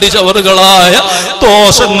ചണ്ടിചവറുകളായ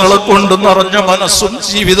ദോഷങ്ങളെ കൊണ്ട് നിറഞ്ഞ മനസ്സും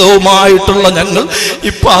ജീവിതവുമായിട്ടുള്ള ഞങ്ങൾ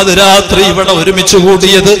ഇപ്പൊ അത് രാത്രി ഇവിടെ ഒരുമിച്ച്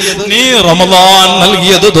കൂടിയത് നീ റമദാൻ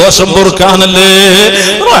നൽകിയത് ദോഷം പൊറുക്കാനല്ലേ.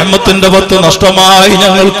 റഹ്മത്തിന്റെ 10 നഷ്ടമായി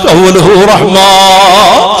ഞങ്ങൾക്ക്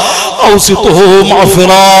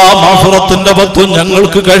മാഫിറത്തിന്റെ 10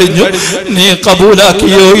 ഞങ്ങൾക്ക് കഴിഞ്ഞു. നീ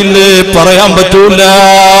കബൂലാക്കിയോ ഇല്ലേ പറയാൻ പറ്റൂല.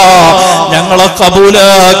 ഞങ്ങളെ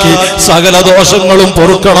കബൂലാക്കി സകല ദോഷങ്ങളും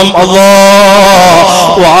പൊറുക്കണം അല്ലാഹ്.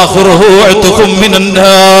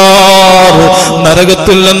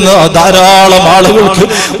 നരകത്തിൽ നിന്ന് ധാരാളം ആളുകൾക്ക്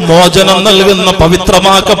മോചനം നൽകുന്ന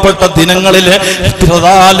പവിത്രമാക്കപ്പെട്ട ദിനങ്ങളിലെ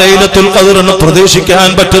ലൈലത്തുൽ ഖദറിന് പ്രതീക്ഷിക്കാൻ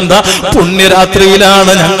പറ്റുന്ന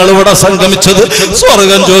പുണ്യരാത്രിയിലാണ് ഞങ്ങൾ ഇവിടെ സംഗമിച്ചത്.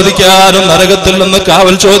 സ്വർഗം ചോദിക്കാനും നരകത്തിൽ നിന്ന്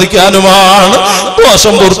കാവൽ ചോദിക്കാനുമാണ്,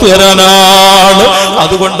 ദോഷം പുറത്തു തരാനാണ്.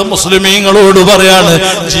 അതുകൊണ്ട് മുസ്ലിമീങ്ങളോട് പറയാണ്,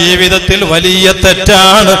 ജീവിതത്തിൽ വലിയ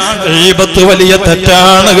തെറ്റാണ് ഗീബത്ത്, വലിയ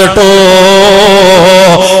തെറ്റാണ് കേട്ടോ.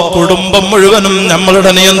 കുടുംബം മുഴുവനും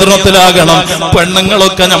നമ്മളുടെ നിയന്ത്രണത്തിലാകണം,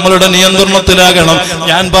 പെണ്ണുങ്ങളൊക്കെ നമ്മളുടെ നിയന്ത്രണത്തിലാകണം.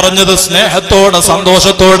 ഞാൻ പറഞ്ഞത് സ്നേഹത്തോടെ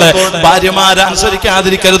സന്തോഷത്തോടെ ഭാര്യമാരെ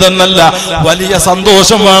അനുസരിക്കാതിരിക്കരുതെന്നല്ല, വലിയ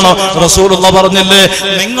സന്തോഷം വേണം. റസൂലുള്ള പറഞ്ഞില്ലേ,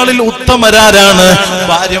 നിങ്ങളിൽ ഉത്തമരാരാണ്?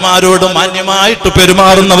 ഭാര്യമാരോട് മാന്യമായിട്ട്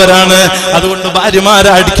പെരുമാറുന്നവരാണ്. അതുകൊണ്ട് ഭാര്യമാരെ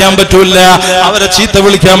അടിക്കാൻ പറ്റൂല, അവരെ ചീത്ത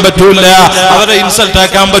വിളിക്കാൻ പറ്റൂല, അവരെ ഇൻസൾട്ട്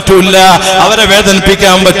ആക്കാൻ പറ്റൂല, അവരെ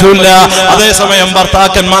വേദനിപ്പിക്കാൻ പറ്റൂല. അതേസമയം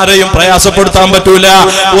ഭർത്താക്കന്മാരെയും പ്രയാസപ്പെടുത്താൻ പറ്റൂല.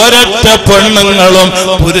 ഒരൊറ്റ പെണ്ണുങ്ങളും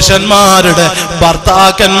പുരുഷന്മാരുടെ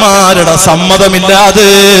ഭർത്താക്കന്മാരുടെ സമ്മതമില്ലാതെ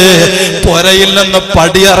പൊരയിൽ നിന്ന്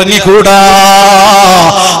പടിയിറങ്ങിക്കൂടാ.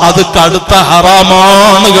 അത് കടുത്ത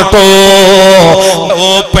ഹറാമാണ് കേട്ടോ. ഓ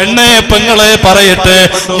പെണ്ണെ പെങ്ങളെ പറയട്ടെ,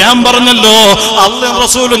 ഞാൻ പറഞ്ഞല്ലോ അല്ലാഹും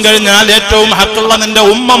റസൂലും കഴിഞ്ഞാൽ ഏറ്റവും ഹക്കുള്ള നിന്റെ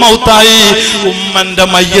ഉമ്മ മൗത്തായി. ഉമ്മന്റെ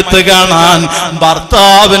മയ്യത്ത് കാണാൻ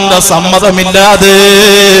ഭർത്താവിന്റെ സമ്മതമില്ലാതെ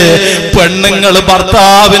പെണ്ണുങ്ങൾ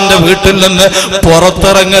ഭർത്താവിന്റെ വീട്ടിൽ നിന്ന്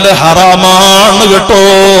പുറത്തിറങ്ങല് ഹറാമാണ് കേട്ടോ.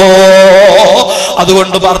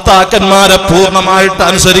 അതുകൊണ്ട് ഭർത്താക്കന്മാരെ പൂർണ്ണമായിട്ട്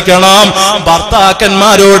അനുസരിക്കണം.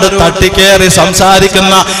 ഭർത്താക്കന്മാരോട് തട്ടിക്കേറി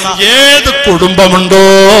സംസാരിക്കുന്ന ഏത് കുടുംബമുണ്ടോ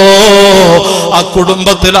ആ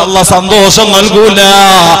കുടുംബത്തിൽ അല്ലാഹ് സന്തോഷം നൽകൂല.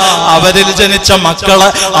 അവരിൽ ജനിച്ച മക്കളെ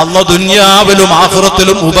അല്ലാഹ് ദുനിയാവിലും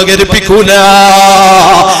ആഖിറത്തിലും ഉപകരിപ്പിക്കൂല.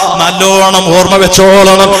 നല്ലോണം ഓർമ്മ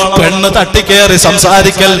വെച്ചോളണം. പെണ്ണ് തട്ടിക്കേറി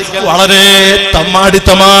സംസാരിക്കൽ വളരെ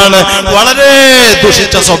തമ്മാടിത്തമാണ്, വളരെ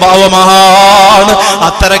ദുഷിച്ച സ്വഭാവമാണ്.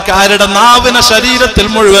 അത്തരക്കാരുടെ നാവിനെ ശരീരത്തിൽ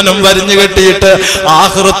മുഴുവനും വരിഞ്ഞു കെട്ടിയിട്ട്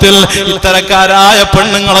ആഖിറത്തിൽ ഇത്തരക്കാരായ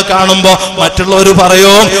പെണ്ണുങ്ങളെ കാണുമ്പോ മറ്റുള്ളവർ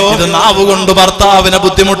പറയോ ഇത് നാവ് കൊണ്ട് ഭർത്താവിനെ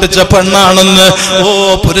ബുദ്ധിമുട്ടിച്ച പെണ്ണാണെന്ന്. ഓ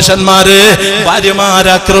പുരുഷന്മാരെ, ഭാര്യമാരെ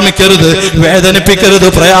ആക്രമിക്കരുത്, വേദനിപ്പിക്കരുത്,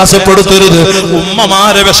 പ്രയാസപ്പെടുത്തരുത്,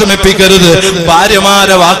 ഉമ്മമാരെ വിഷമിപ്പിക്കരുത്.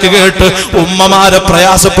 ഭാര്യമാരെ വാക്ക് കേട്ട് ഉമ്മമാരെ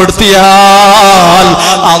പ്രയാസപ്പെടുത്തിയാൽ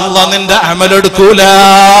അല്ലാഹ് നിന്റെ അമലെടുക്കൂല.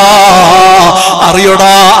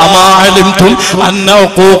 അറിയടാ, അമാലിംതും അന്ന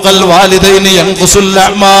ഉഖൂഖൽ വാലിദൈനി യൻഖുസുൽ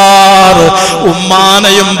അഅ്മാർ.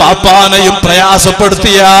 ഉമ്മാനെയും ബാപ്പാനെയും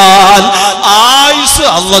പ്രയാസപ്പെടുത്തിയാൽ ആയുസ്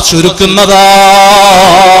അല്ലാഹ്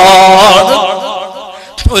ചുരുക്കുന്നതാണ്.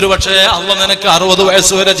 ഒരു പക്ഷേ അല്ലാഹ് നിനക്ക് 60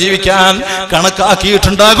 വയസ്സ് വരെ ജീവിക്കാൻ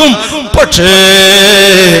കണക്കാക്കിയിട്ടുണ്ടാകും. പക്ഷേ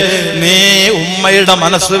നീ ഉമ്മയുടെ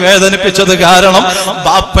മനസ്സ് വേദനിപ്പിച്ചത് കാരണം,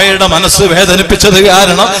 ബാപ്പയുടെ മനസ്സ് വേദനിപ്പിച്ചത്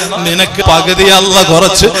കാരണം നിനക്ക് പകുതി അല്ലാഹ്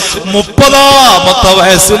കുറച്ച് 30ാമത്തെ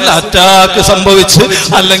വയസ്സിൽ അറ്റാക്ക് സംഭവിച്ച്,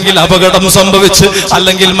 അല്ലെങ്കിൽ അപകടം സംഭവിച്ച്,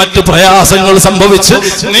 അല്ലെങ്കിൽ മറ്റു പ്രയാസങ്ങൾ സംഭവിച്ച്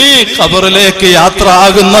നീ ഖബറിലേക്ക് യാത്ര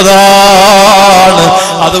ആകുന്നതാണ്.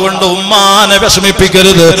 അതുകൊണ്ട് ഉമ്മാനെ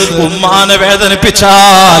വിഷമിപ്പിക്കരുത്. ഉമ്മാനെ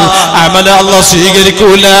വേദനിപ്പിച്ചാൽ അമല അല്ലാഹ്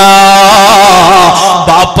സ്വീകരിക്കൂല.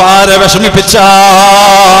 ബാപ്പാരെ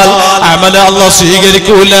വിഷമിപ്പിച്ചാൽ അമല അല്ലാഹ്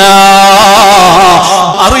സ്വീകരിക്കൂല.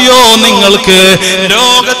 അറിയോ നിങ്ങൾക്ക്,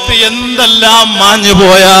 ലോകത്ത് എന്തെല്ലാം മാഞ്ഞു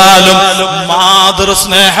പോയാലും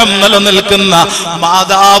മാതൃസ്നേഹം നിലനിൽക്കുന്ന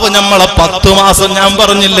മാതാവ് നമ്മളെ 10 മാസം, ഞാൻ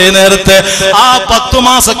പറഞ്ഞില്ലേ നേരത്തെ, ആ 10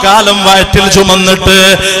 മാസക്കാലം വയറ്റിൽ ചുമന്നിട്ട്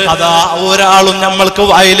അതാ ഒരാളും നമ്മൾക്ക്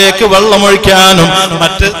വായിലേക്ക് വെള്ളമൊഴിക്കാനും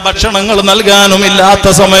മറ്റ് ഭക്ഷണങ്ങൾ നൽകാനും ഇല്ലാത്ത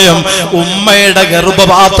സമയം ഉമ്മയുടെ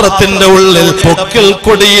ഗർഭപാത്രത്തിന്റെ ഉള്ളിൽ പൊക്കിൽ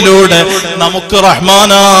കൊടിയിലൂടെ നമുക്ക്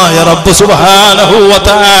റഹ്മാനായ റബ്ബ് സുബ്ഹാനഹു വ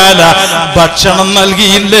തആല ഭക്ഷണം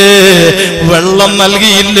നൽകിയില്ലേ, വെള്ളം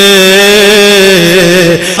നൽകിയില്ലേ.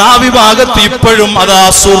 ആ വിഭാഗത്ത് ഇപ്പോഴും അതാ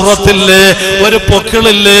സുറത്തില്ലേ ഒരു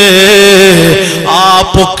പൊക്കിളില്ലേ. ആ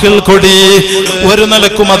പൊക്കിൾ കൊടി ഒരു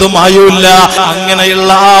നിലക്കും അത് മായൂല്ല.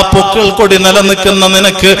 അങ്ങനെയുള്ള ആ പൊക്കിൾ കൊടി നിലനിൽക്കുന്ന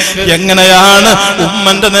നിനക്ക് എങ്ങനെയാണ്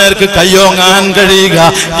ഉമ്മന്റെ നേർക്ക് കയ്യോങ്ങാൻ കഴിയുക?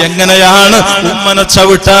 എങ്ങനെയാണ് ഉമ്മനെ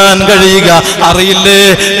ചവിട്ടാൻ കഴിയുക? അറിയില്ലേ?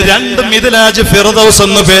 2 മിദ്ലാജ് ഫിർദൗസ്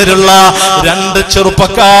എന്ന് പേരുള്ള 2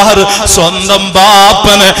 ചെറുപ്പക്കാർ സ്വന്തം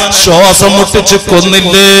ബാപ്പനെ ശ്വാസം മുട്ടിച്ച്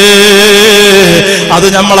കൊന്നില്ലേ? അത്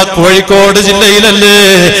നമ്മളെ കോഴിക്കോട് ജില്ലയിലല്ലേ,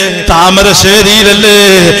 താമരശ്ശേരിയിലല്ലേ.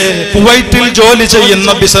 കുവൈറ്റിൽ ജോലി ചെയ്യുന്ന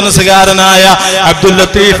ബിസിനസ്സുകാരനായ അബ്ദുൽ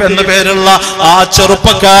ലത്തീഫ് എന്ന പേരുള്ള ആ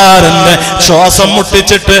ചെറുപ്പക്കാരന്റെ ശ്വാസം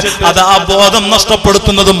മുട്ടിച്ചിട്ട് അതാ ബോധം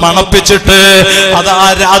നഷ്ടപ്പെടുത്തുന്നത് മണപ്പിച്ചിട്ട് അതാ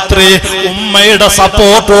രാത്രി ഉമ്മയുടെ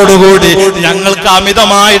സപ്പോർട്ടോടുകൂടി ഞങ്ങൾക്ക്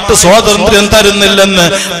അമിതമായിട്ട് സ്വാതന്ത്ര്യം തരുന്നില്ലെന്ന്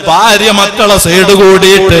ഭാര്യ മക്കളെ സൈഡ്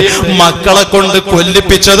കൂടിയിട്ട് മക്കളെ കൊണ്ട്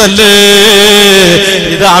കൊല്ലിപ്പിച്ചതല്ലേ?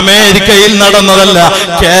 ഇത് അമേരിക്കയിൽ നടന്നതല്ല,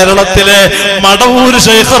 കേരളത്തിലെ മടവൂർ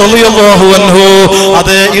ശൈഖ് റളിയല്ലാഹു അൻഹു,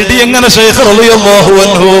 അത് ഇടിയങ്ങനെ ശൈഖ് റളിയല്ലാഹു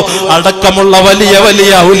അൻഹു അടക്കമുള്ള വലിയ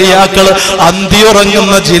വലിയ ഔലിയാക്കൾ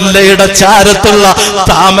അന്തിയുറങ്ങുന്ന ജില്ലയുടെ ചാരത്തുള്ള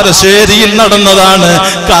താമരശ്ശേരിയിൽ നടന്നതാണ്.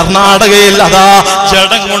 കർണാടകയിൽ അതാ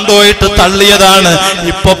ജഡം കൊണ്ടുപോയിട്ട് തള്ളിയതാണ്.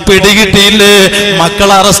 ഇപ്പൊ പിടികിട്ടിയില്ലേ? മക്കൾ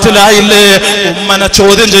അറസ്റ്റിലായില്ലേ? ഉമ്മനെ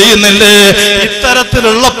ചോദ്യം ചെയ്യുന്നില്ലേ?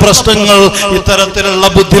 ഇത്തരത്തിലുള്ള പ്രശ്നങ്ങൾ, ഇത്തരത്തിലുള്ള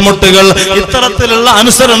ബുദ്ധിമുട്ടുകൾ, ഇത്തരത്തിലുള്ള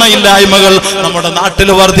അനുസരണയില്ലായ്മകൾ നമ്മുടെ നാട്ടിൽ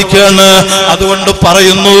വർദ്ധിക്കുകയാണ്. അതുകൊണ്ട്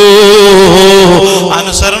പറയുന്നു,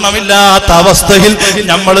 അനുസരണമില്ലാത്ത അവസ്ഥയിൽ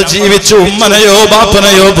നമ്മൾ ജീവിച്ച് ഉമ്മനെയോ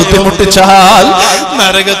ബാപ്പനെയോ ബുദ്ധിമുട്ടിച്ചാൽ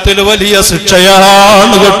നരകത്തിൽ വലിയ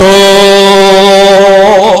ശിക്ഷയാണ് കേട്ടോ.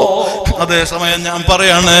 അതേസമയം ഞാൻ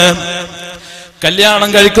പറയാണ്, കല്യാണം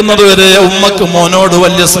കഴിക്കുന്നത് വരെ ഉമ്മക്ക് മോനോട്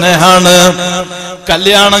വലിയ സ്നേഹാണ്.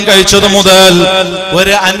 കല്യാണം കഴിച്ചത് മുതൽ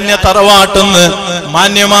ഒരു അന്യ തറവാട്ടെന്ന്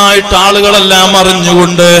മാന്യമായിട്ട് ആളുകളെല്ലാം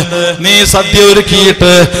അറിഞ്ഞുകൊണ്ട് നീ സദ്യ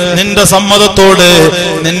ഒരുക്കിയിട്ട് നിന്റെ സമ്മതത്തോട്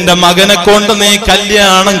നിന്റെ മകനെ കൊണ്ട് നീ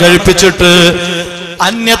കല്യാണം കഴിപ്പിച്ചിട്ട്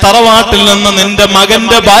അന്യ തറവാട്ടിൽ നിന്ന് നിന്റെ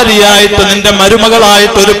മകന്റെ ഭാര്യയായിട്ട്, നിന്റെ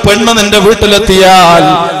മരുമകളായിട്ട് ഒരു പെണ്ണ് നിന്റെ വീട്ടിലെത്തിയാൽ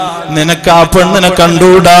നിനക്ക് ആ പെണ്ണിനെ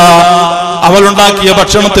കണ്ടൂടാ. അവളുണ്ടാക്കിയ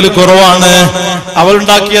ഭക്ഷണത്തിൽ കുറവാണ്,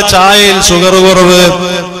 അവളുണ്ടാക്കിയ ചായയിൽ ഷുഗർ കുറവ്,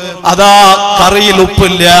 അതാ കറിയിൽ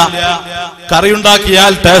ഉപ്പില്ല, കറി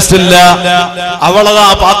ഉണ്ടാക്കിയാൽ ടേസ്റ്റ് ഇല്ല, അവളതാ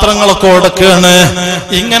പാത്രങ്ങളൊക്കെ ഉടക്കാണ്.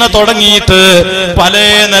 ഇങ്ങനെ തുടങ്ങിയിട്ട് പല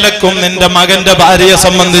നിലക്കും നിന്റെ മകന്റെ ഭാര്യയെ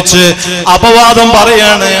സംബന്ധിച്ച് അപവാദം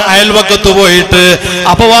പറയാണ്. അയൽവക്കത്ത് പോയിട്ട്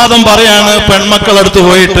അപവാദം പറയാണ്, പെൺമക്കളടുത്ത്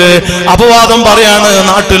പോയിട്ട് അപവാദം പറയാണ്,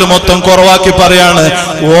 നാട്ടിൽ മൊത്തം കുറവാക്കി പറയാണ്.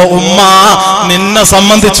 ഓ ഉമ്മ, നിന്നെ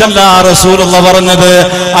സംബന്ധിച്ചല്ല റസൂലുള്ളാഹി പറഞ്ഞത്,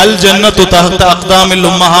 അൽ ജന്നത്തു തഹ്ത അഖ്ദാമിൽ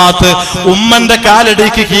ഉമ്മഹാത്ത്, ഉമ്മന്റെ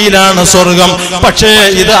കാലടിക്ക് കീഴിലാണ് സ്വർഗം. പക്ഷേ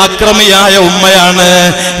ഇത് അക്രമിയായ ഉമ്മയാണ്,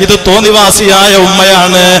 ഇത് തോന്നിവാസിയായ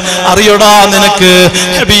ഉമ്മയാണ്. അറിയടാ നിനക്ക്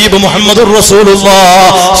ഹബീബ് മുഹമ്മദുർ റസൂലുള്ളാഹി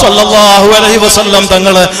സ്വല്ലല്ലാഹു അലൈഹി വസല്ലം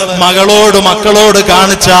തങ്ങള് മക്കളോട്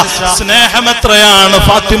കാണിച്ച സ്നേഹം എത്രയാണ്.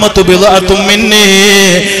 ഫാത്തിമത്തു ബിദ്അത്തും മിന്നി,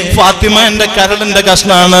 ഫാത്തിമ എന്റെ കരളിന്റെ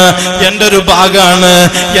കഷ്ണാണ്, എന്റെ ഒരു ഭാഗമാണ്,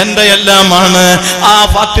 എന്റെ എല്ലാമാണ്. ആ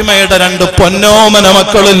ഫാത്തിമയുടെ രണ്ട് പൊന്നോമന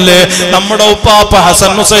മക്കളില്ലേ, നമ്മുടെ ഉപ്പാപ്പ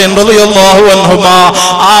ഹസൻ ഹുസൈൻ റളിയല്ലാഹു അൻഹുമാ,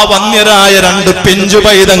 ആ വന്യരായ രണ്ട് പിഞ്ചു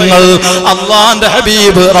പൈതങ്ങൾ. അള്ളാന്റെ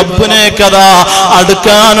ഹബീബ് റബ്ബിനെ കഥാ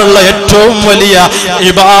അടുക്കാനുള്ള ഏറ്റവും വലിയ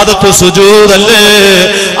ഇബാദത്ത് സുജൂദല്ലേ.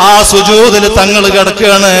 ആ സുജൂദിൽ തങ്ങൾ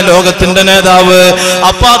കിടക്കുകയാണ്, ലോകത്തിന്റെ നേതാവ്.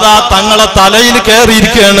 അപ്പൊ അതാ തങ്ങളെ തലയിൽ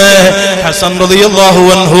കയറിയിരിക്കുകയാണ്. ഹസൻ റളിയല്ലാഹു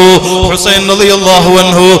അൻഹു, ഹുസൈൻ റളിയല്ലാഹു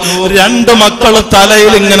അൻഹു, രണ്ട് മക്കൾ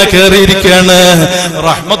തലയിൽ ഇങ്ങനെ കയറിയിരിക്കുകയാണ്.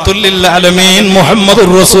 റഹ്മത്തുൽ ലിൽ ആലമീൻ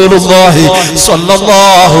മുഹമ്മദുർ റസൂലുള്ളാഹി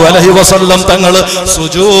സ്വല്ലല്ലാഹു അലൈഹി വസല്ലം തങ്ങൾ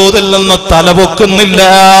സുജൂദിൽ നിന്ന് തല പൊക്കുന്നില്ല,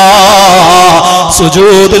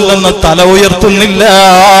 സുജൂദിൽ നിന്ന് തല ഉയർത്തുന്നില്ല.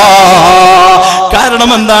 കാരണം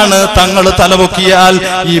എന്താണ്? തങ്ങൾ തലപൊക്കിയാൽ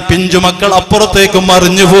ഈ പിഞ്ചുമക്കൾ അപ്പുറത്തേക്ക്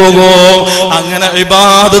മറിഞ്ഞു പോകും. അങ്ങനെ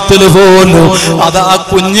ഇബാദത്തിൽ പോലും അത് ആ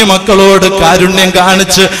കുഞ്ഞുമക്കളോട് കാരുണ്യം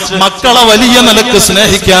കാണിച്ച് മക്കളെ വലിയ നിലക്ക്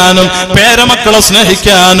സ്നേഹിക്കാനും പേരമക്കളെ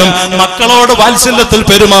സ്നേഹിക്കാനും മക്കളോട് വാത്സല്യത്തിൽ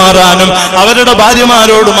പെരുമാറാനും അവരുടെ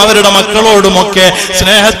ഭാര്യമാരോടും അവരുടെ മക്കളോടുമൊക്കെ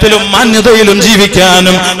സ്നേഹത്തിലും മാന്യതയിലും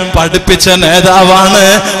ജീവിക്കാനും പഠിപ്പിച്ച നേതാവാണ്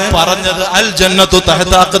പറഞ്ഞത്. അൽ ജന്നത്തു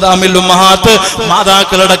തഹ്ത അഖ്ദാമിൽ ഉമ്മഹാത്ത്,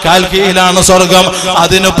 മാതാക്കളുടെ കാൽ കീഴിലാണ് സ്വർഗം.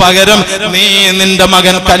 അതിനു പകരം നീ നിന്റെ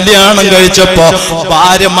മകൻ കല്യാണം കഴിച്ചപ്പോ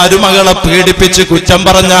ഭാര്യ മരുമകളെ പീഡിപ്പിച്ച് കുറ്റം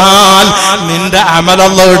പറഞ്ഞാൽ നിന്റെ അമൽ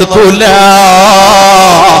അല്ലാഹ് എടുക്കൂല,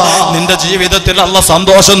 നിന്റെ ജീവിതത്തിൽ അല്ലാഹ്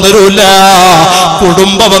സന്തോഷം തരൂല.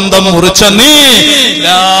 കുടുംബബന്ധം മുറിച്ച നീ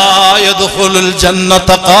ലാ യദ്ഖുലുൽ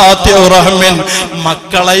ജന്നത ഖാതിഉ റഹ്മിൻ,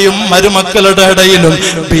 മക്കളെയും മരുമക്കളുടെ ഇടയിലും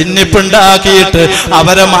ഭിന്നിപ്പുണ്ടാക്കിയിട്ട്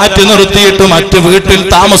അവരെ മാറ്റി നിർത്തിയിട്ട് മറ്റു വീട്ടിൽ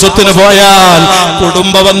താമസത്തിന് പോയാൽ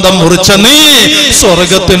കുടുംബബന്ധം മുറിച്ച നീ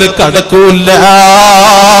സ്വർഗത്തിൽ കടക്കൂല.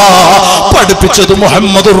 പഠിപ്പിച്ചത്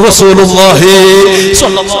മുഹമ്മദുർ റസൂലുള്ളാഹി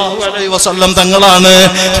സ്വല്ലല്ലാഹു അലൈഹി വസല്ലം തങ്ങളാണ്.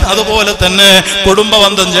 അതുപോലെ തന്നെ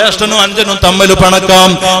കുടുംബബന്ധം ജ്യേഷ്ഠനും അഞ്ചനും തമ്മിൽ പണക്കാം.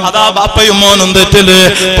 അതാ ബാപ്പയും മോനും തെറ്റില്,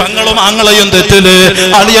 പെങ്ങളും ആങ്ങളയും തെറ്റില്,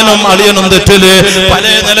 അളിയനും തെറ്റില്, പല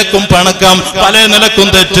നിലക്കും പണക്കാം, പല നിലക്കും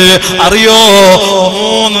തെറ്റ്. അറിയോ,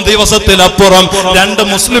 3 ദിവസത്തിലപ്പുറം രണ്ട്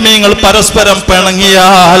മുസ്ലിമീങ്ങൾ പരസ്പരം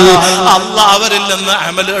പിണങ്ങിയാൽ അല്ലാഹ് അവരിൽ നിന്ന്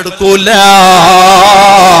അമൽ എടുക്കൂല.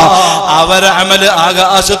 അവരെ അമൽ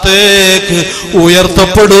ആകാശത്തേക്ക്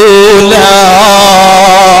ഉയർത്തപ്പെടൂല.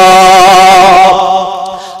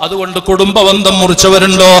 അതുകൊണ്ട് കുടുംബബന്ധം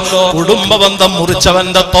മുറിച്ചവരുണ്ടോ? കുടുംബബന്ധം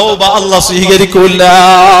മുറിച്ചവന്റെ തൗബ അല്ലാഹ് സ്വീകരിക്കൂല.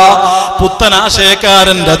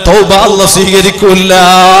 പുത്തനാശയക്കാരന്റെ തൗബ അല്ലാഹ് സ്വീകരിക്കൂല.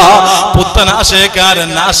 പുത്തനാശയക്കാരൻ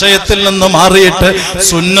ആശയത്തിൽ നിന്ന് മാറിയിട്ട്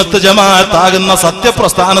സുന്നത്ത് ജമാഅത്താകുന്ന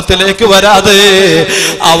സത്യപ്രസ്ഥാനത്തിലേക്ക് വരാതെ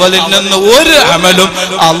അവലിൽ നിന്ന് ഒരു അമലും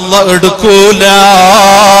അല്ലാഹ് എടുക്കൂല.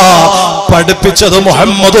 പഠിപ്പിച്ചത്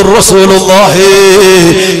മുഹമ്മദുർ റസൂലുള്ളാഹി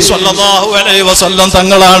സ്വല്ലല്ലാഹു അലൈഹി വസല്ലം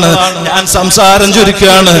തങ്ങളാണ്. ഞാൻ സംസാരം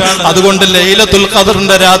ചുരുക്കുകയാണ്. അതുകൊണ്ട് ലൈലത്തുൽ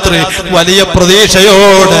ഖദറിന്റെ രാത്രി വലിയ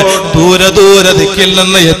പ്രതീക്ഷയോടെ ദൂരെ ദിക്കിൽ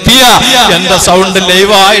നിന്ന് എത്തിയ എന്റെ സൗണ്ട്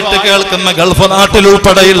ലൈവായിട്ട് കേൾക്കുന്ന ഗൾഫ് നാട്ടിൽ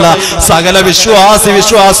ഉൾപ്പെടെയുള്ള സകല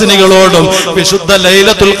വിശ്വാസിനികളോടും വിശുദ്ധ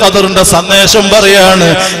ലൈലത്തുൽ ഖദറിന്റെ സന്ദേശം പറയാണ്,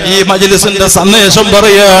 ഈ മജ്ലിസിന്റെ സന്ദേശം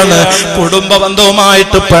പറയാണ്. കുടുംബ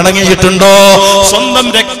ബന്ധവുമായിട്ട് പിണങ്ങിയിട്ടുണ്ടോ? സ്വന്തം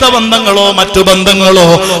രക്തബന്ധങ്ങളോ മറ്റു ബന്ധങ്ങളോ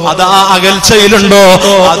അതാ അകൽച്ചയിലുണ്ടോ?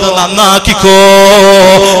 അത് നന്നാക്കിക്കോ.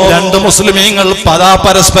 രണ്ട് മുസ്ലിമീങ്ങൾ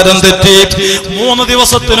പരസ്പരം തെറ്റി 3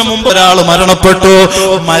 ദിവസത്തിന് മുമ്പ് ഒരാൾ മരണപ്പെട്ടു.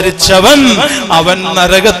 മരിച്ചവൻ അവൻ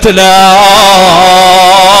നരകത്തിലാണ്.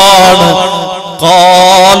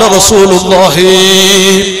 ഖാല റസൂലുള്ളാഹി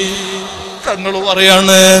തങ്ങൾ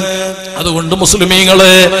പറയാണ്. അതുകൊണ്ട്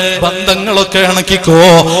മുസ്ലിമീങ്ങളെ ബന്ധങ്ങളൊക്കെ ഇണക്കിക്കോ.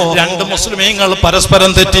 രണ്ട് മുസ്ലിമീങ്ങൾ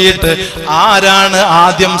പരസ്പരം തെറ്റിയിട്ട് ആരാണ്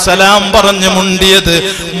ആദ്യം സലാം പറഞ്ഞ് മുണ്ടിയത്?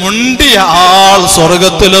 മുണ്ടിയ ആൾ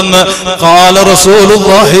സ്വർഗത്തിലെന്ന് ഖാല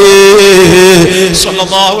റസൂലുള്ളാഹി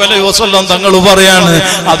സ്വല്ലല്ലാഹു അലൈഹി വസല്ലം തങ്ങൾ പറയാണ്.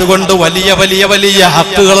 അതുകൊണ്ട് വലിയ വലിയ വലിയ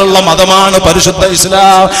ഹക്കുകളുള്ള മതമാണ് പരിശുദ്ധ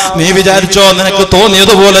ഇസ്ലാം. നീ വിചാരിച്ചോ നിനക്ക്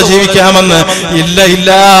തോന്നിയതുപോലെ ജീവിക്കാമെന്ന്? ഇല്ല,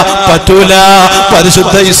 പറ്റൂല.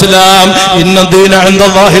 പരിശുദ്ധ ഇസ്ലാം ഇന്നദ്ദീന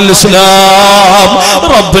ഇൻദല്ലാഹിൽ ഇസ്ലാം,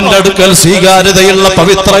 റബ്ബിന്റെ അടുക്കൽ സ്വീകാര്യതയുള്ള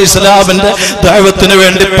പവിത്ര ഇസ്ലാമിന്റെ ദഅവത്തിന്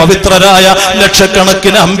വേണ്ടി പവിത്രരായ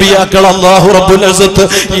ലക്ഷക്കണക്കിന് അമ്പിയാക്കൾ അല്ലാഹു റബ്ബുൽ ഇസ്സത്ത്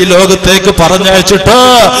ഈ ലോകത്തേക്ക് പറഞ്ഞയച്ചിട്ട്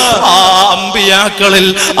ആ അമ്പിയാക്കളിൽ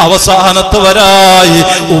അവസാനത്തവരായി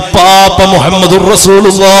ഉപ്പാപ്പ മുഹമ്മദുർ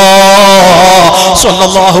റസൂലുള്ളാഹി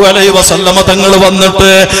സ്വല്ലല്ലാഹു അലൈഹി വസല്ലമ തങ്ങൾ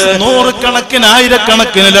വന്നിട്ട് നൂറുകണക്കിന്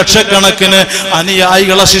ആയിരക്കണക്കിന് ലക്ഷക്കണക്കിന്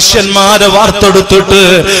അനുയായികളെ ശിഷ്യന്മാരെ വാർത്തെടുത്തിട്ട്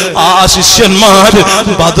ആ ശിഷ്യന്മാര്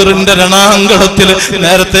ബദറിന്റെ ബദറിന്റെ രണാങ്കണത്തിൽ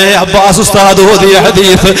നേരത്തെ അബ്ബാസ് ഉസ്താദ് ഓതിയ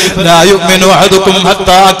ഹദീസ് ലാ യുഅ്മിനു അഹദുകും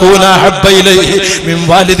ഹത്താ അകൂന ഹബ്ബ ഇലൈഹി മിൻ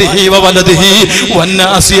വാലിദിഹി വവലദിഹി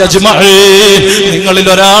വന്നാസി അജ്മഈൻ. നിങ്ങളിൽ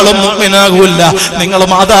ഒരാളും മുഅ്മിനാകൂല്ല, നിങ്ങൾ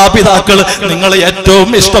മാതാപിതാക്കൾ നിങ്ങൾ ഏറ്റവും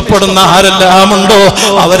ഇഷ്ടപ്പെടുന്ന ആരെല്ലാം ഉണ്ടോ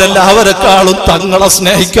അവരെല്ലാവരെക്കാളും തങ്ങളെ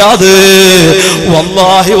സ്നേഹിക്കാതെ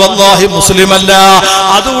വല്ലാഹി വല്ലാഹി മുസ്ലിമല്ല.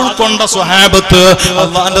 അത് ഉൾക്കൊണ്ട സ്വഹാബത്ത്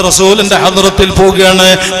അല്ലാഹുവിന്റെ റസൂലിന്റെ ഹദ്റത്തിൽ പോവുകയാണ്.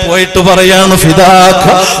 പോയിട്ട് പറയാണ് ഫിദാക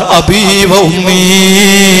അബീ വ ഉമ്മീ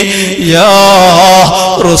യാ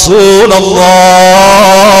റസൂലല്ലാഹ്.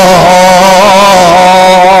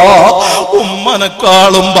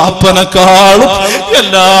 ഉമ്മനെക്കാളും ബാപ്പനെക്കാളും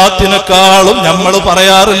എല്ലാത്തിനേക്കാളും നമ്മൾ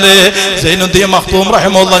പറയാറില്ലേ, സൈനുദ്ദീൻ മഖ്ദൂം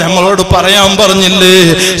റഹിമഹുല്ലാഹ് നമ്മളോട് പറയാൻ പറഞ്ഞില്ലേ,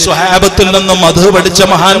 സ്വഹാബത്തിൽ നിന്ന് മദ്ഹ് പഠിച്ച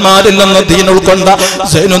മഹാന്മാരിൽ നിന്ന് ദീൻ ഉൾക്കൊണ്ട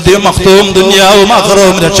സൈനുദ്ദീൻ മഖ്ദൂം ദുനിയാവും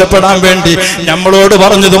ആഖിറവും രക്ഷപ്പെടാൻ വേണ്ടി നമ്മളോട്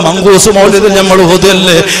പറഞ്ഞത് മങ്കൂസ് മൗലിദിൽ നമ്മൾ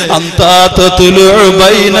ഓതല്ലേ, അന്താ തത്ലു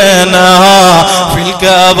ബൈനനാ ഫിൽ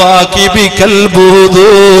കവാകിബി കൽ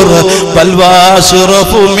ബുദൂർ ബൽ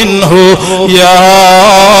വാശറഫു മിൻഹു യാ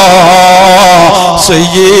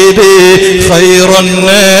സയ്യിദി ഖൈറൻ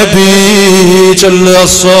നബി ജല്ല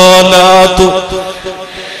സ്വലാത്തു.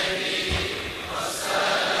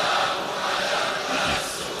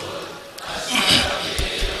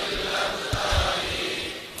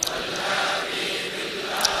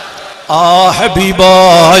 ആ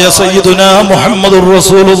ഹബീബായ സയ്യിദുനാ മുഹമ്മദുർ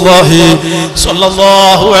റസൂലുള്ളാഹി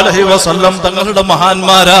സ്വല്ലല്ലാഹു അലൈഹി വസല്ലം തങ്ങളുടെ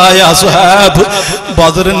മഹാന്മാരായ അസ്ഹാബ്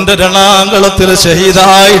ബദറിന്റെ രണാങ്കളത്തിൽ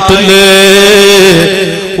ഷഹീദായിട്ടില്ലേ,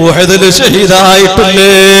 ഉഹദിൽ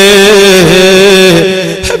ഷഹീദായിട്ടില്ലേ.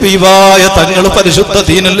 ഹബീബായ തങ്ങൾ പരിശുദ്ധ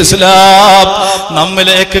ദീനുൽ ഇസ്ലാം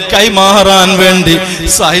നമ്മിലേക്ക് കൈമാറാൻ വേണ്ടി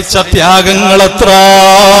സഹിച്ച ത്യാഗങ്ങൾ എത്ര.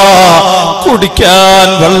 കുടിക്കാൻ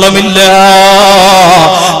വെള്ളമില്ല,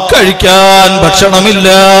 കഴിക്കാൻ ഭക്ഷണമില്ല,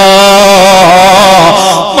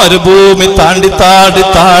 മരുഭൂമി താണ്ടി താണ്ടി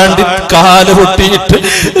താണ്ടി കാല് പൊട്ടിയിട്ട്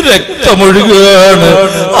രക്തമൊഴുകുകയാണ്.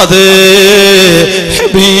 അതേ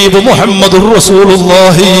ഹബീബ് മുഹമ്മദുർ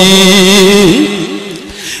റസൂലുള്ളാഹി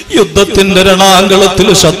യുദ്ധത്തിന്റെ രണാങ്കളത്തിൽ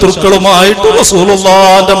ശത്രുക്കളുമായിട്ട്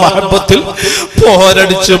റസൂലുള്ളാഹിന്റെ മഹബത്തിൽ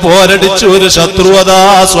പോരടിച്ച് പോരടിച്ച് ഒരു ശത്രുവതാ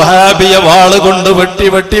സ്വഹാബിയെ വാളുകൊണ്ട് വെട്ടി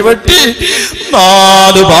വെട്ടി വെട്ടി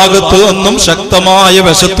നാല് ഭാഗത്തു നിന്നും ശക്തമായ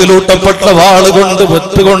വശത്തിലൂട്ടപ്പെട്ട വാളുകൊണ്ട്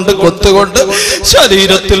വെട്ടുകൊണ്ട് കൊത്തുകൊണ്ട്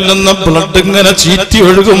ശരീരത്തിൽ നിന്ന് ബ്ലഡ് ഇങ്ങനെ ചീറ്റി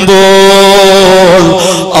ഒഴുകുമ്പോൾ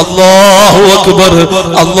അല്ലാഹു അക്ബർ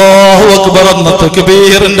അല്ലാഹു അക്ബർ എന്ന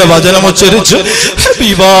തക്ബീറിന്റെ വചനമുച്ചരിച്ച്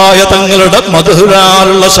ഹബീബായ തങ്ങളുടെ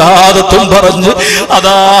മദ്ഹുലുള്ള ഷഹാദത്തും പറഞ്ഞ്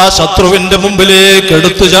അതാ ശത്രുവിന്റെ മുമ്പിലേക്ക്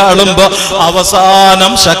എടുത്തു ചാടുമ്പോ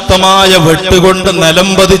അവസാനം ശക്തമായ വെട്ടുകൊണ്ട് നിലം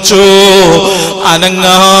പതിച്ചു.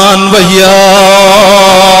 അനങ്ങാൻ വയ്യ.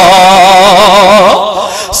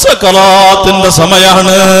 സക്കറാത്തിന്റെ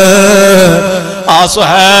സമയാണ്. ആ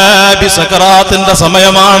സ്വഹാബി സക്കറാത്തിന്റെ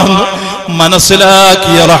സമയമാണെന്ന്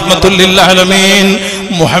മനസ്സിലാക്കിയ റഹ്മത്തുൽ ആലമീൻ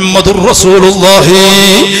മുഹമ്മദുർ റസൂലുള്ളാഹി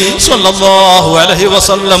സ്വല്ലല്ലാഹു അലൈഹി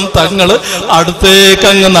വസല്ലം തങ്ങൾ അടുത്തേക്ക്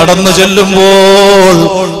അങ്ങ് നടന്നു ചെല്ലുമ്പോൾ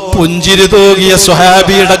പുഞ്ചിരി തൂകിയ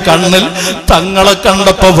സ്വഹാബിയുടെ കണ്ണിൽ തങ്ങളെ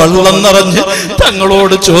കണ്ടപ്പോ വെള്ളം നിറഞ്ഞ്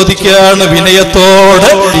തങ്ങളോട് ചോദിക്കുകയാണ് വിനയത്തോടെ,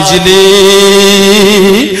 റിജ്ലി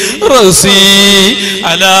റസി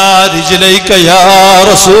അലാ റിജ്ലൈക യാ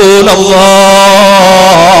റസൂലല്ലാഹ്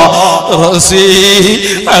റസി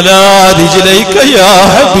അലാ റിജ്ലൈക യാ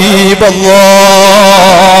ഹബീബല്ലാഹ്.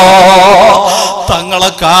 തങ്ങളെ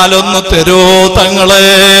കാലൊന്ന് തരോ തങ്ങളെ,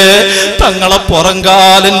 തങ്ങളെ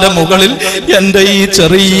പുറംകാലിന്റെ മുകളിൽ എന്റെ ഈ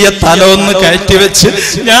ചെറിയ തല ഒന്ന് കയറ്റിവെച്ച്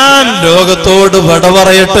ഞാൻ ലോകത്തോട് വിട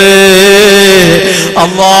പറയട്ടെ.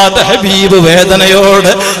 അല്ലാഹുവിന്റെ ഹബീബ്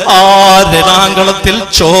വേദനയോട് ആ രണാങ്കളത്തിൽ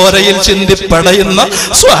ചോരയിൽ ചിന്തി പടയുന്ന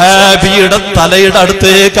സ്വഹാബിയുടെ തലയുടെ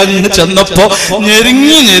അടുത്തേക്ക് അങ്ങ് ചെന്നപ്പോ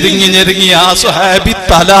ഞെരുങ്ങി ഞെരുങ്ങി ഞെരുങ്ങി ആ സ്വഹാബി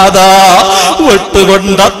തലാതാ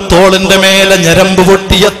വെട്ടുകൊണ്ട തോളിന്റെ മേലെ ഞരമ്പ്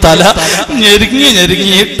പൊട്ടിയ തല ഞെരുങ്ങി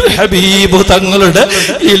ഞെരുങ്ങിയിട്ട് ഹബീബ് തങ്ങളുടെ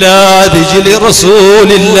ഇലാ റിജ്ലി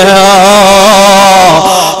റസൂലില്ലാഹ്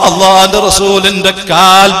അല്ലാഹുവിന്റെ റസൂലിന്റെ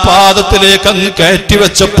കാൽപാദത്തിലേക്ക് അങ്ങ് കയറ്റി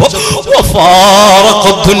വെച്ചപ്പോ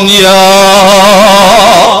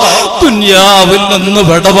ദുനിയാവിൽ നിന്ന്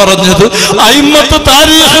വിട പറഞ്ഞത് അയിമ്മത്ത്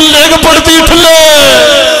താരീഖിൽ രേഖപ്പെടുത്തിയിട്ടില്ലേ.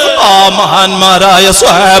 ആ മഹാന്മാരായ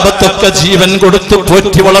സ്വഹാബത്തൊക്കെ ജീവൻ കൊടുത്ത്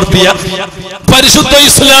പോറ്റി വളർത്തിയ പരിശുദ്ധ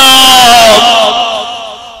ഇസ്ലാം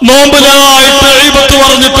നോമ്പിലായിട്ട് ഇബത്ത്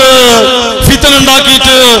പറഞ്ഞിട്ട് ഫിത്ന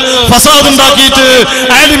ഉണ്ടാക്കിയിട്ട് ഫസാദ് ഉണ്ടാക്കിയിട്ട്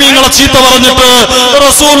ആലിമീങ്ങളെ ചീത്ത പറഞ്ഞിട്ട്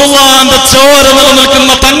റസൂലുള്ളാഹിന്റെ ചോര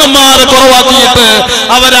നിലനിൽക്കുന്ന തങ്ങന്മാരെ കുറവാക്കിയിട്ട്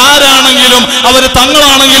അവരാരാണെങ്കിലും അവര്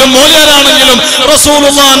തങ്ങളാണെങ്കിലും മോലിയാരാണെങ്കിലും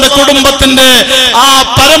റസൂലുള്ളാഹിന്റെ കുടുംബത്തിന്റെ ആ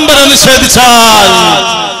പരമ്പര നിഷേധിച്ചാൽ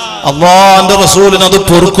അല്ലാഹുവിന്റെ റസൂലിന് അത്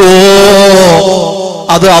പൊറുക്കോ?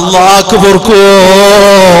 അത് അള്ളാഹ്ക്ക് പൊറുക്കുവോ?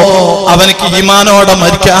 അവനക്ക് ഈമാനോടെ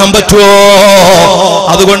മരിക്കാൻ പറ്റുമോ?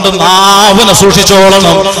 അതുകൊണ്ട് നാവിനെ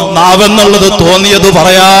സൂക്ഷിച്ചോളണം. നാവെന്നുള്ളത് തോന്നിയത്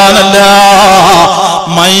പറയാനല്ല.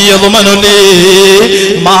 മയ്യളുമനുലി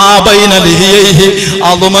മാ ബൈന ലിഹിയൈഹി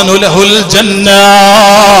അളുമനു ലഹുൽ ജന്ന.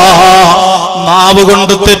 നാവ്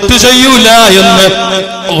കൊണ്ട് തെറ്റ് ചെയ്യൂല എന്ന്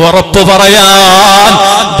ഉറപ്പ് പറയാൻ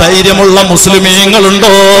ധൈര്യമുള്ള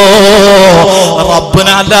മുസ്ലിമീങ്ങളുണ്ടോ?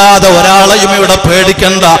 റബ്ബിനല്ലാതെ ഒരാളെയും ഇവിടെ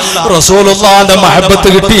പേടിക്കണ്ട. റസൂലുള്ളാഹിന്റെ മഹബത്ത്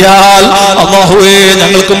കിട്ടിയാൽ അല്ലാഹുവേ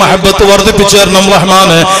ഞങ്ങൾക്ക് മഹബത്ത് വർദ്ധിപ്പിച്ചു തരണം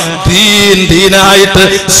റഹ്മാനെ. ദീനായിട്ട്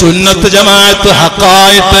സുന്നത്ത് ജമാഅത്ത്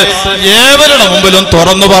ഹഖായിട്ട് ഏവരുടെ മുമ്പിലും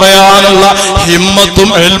തുറന്നു പറയാനുള്ള ഹിമ്മത്തും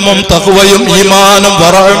ഇൽമും തഖ്വയും ഈമാനും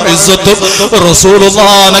വറഉം ഇസ്സത്തും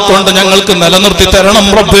റസൂലുള്ളാഹിനെ കൊണ്ട് ഞങ്ങൾക്ക് നിലനിർത്തി തരണം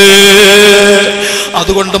റബ്ബേ.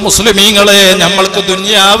 അതുകൊണ്ട് മുസ്ലിമീങ്ങളെ, നമ്മൾക്ക്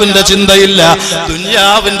ദുനിയാവിന്റെ ചിന്തയില്ല,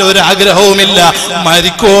 ദുനിയാവിന്റെ ഒരു ആഗ്രഹവുമില്ല.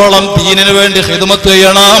 മരിക്കോളം ദീനിന് വേണ്ടി ഖിദ്മത്ത്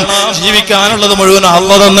ചെയ്യണം. ജീവിക്കാനുള്ളത് മുഴുവൻ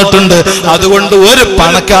അല്ലാഹ് തന്നിട്ടുണ്ട്. അതുകൊണ്ട് ഒരു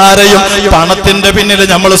പണക്കാരെയും പണത്തിന്റെ പിന്നിൽ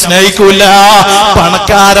നമ്മൾ സ്നേഹിക്കൂല.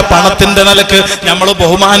 പണക്കാരെ പണത്തിന്റെ നിലക്ക് നമ്മൾ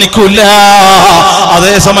ബഹുമാനിക്കൂല.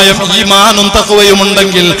 അതേസമയം ഈമാനും തഖ്വയും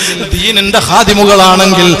ഉണ്ടെങ്കിൽ, ദീനിന്റെ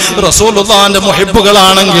ഖാദിമുകളാണെങ്കിൽ, റസൂലുള്ളാഹിന്റെ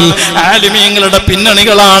മുഹിബ്ബുകളാണെങ്കിൽ, ആലിമീങ്ങളുടെ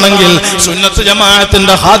പിന്നണികളാണെങ്കിൽ, സുന്നത്ത്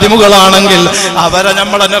ജമാഅത്തിന്റെ ഖാദിമുകളാണെങ്കിൽ അവരെ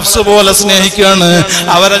നമ്മളെ നഫ്സ് പോലെ സ്നേഹിക്കുകയാണ്.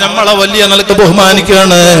 അവരെ നമ്മളെ വലിയ നിലക്ക്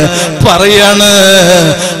ബഹുമാനിക്കുകയാണ്. പറയാണ്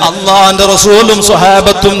അള്ളാന്റെ റസൂലും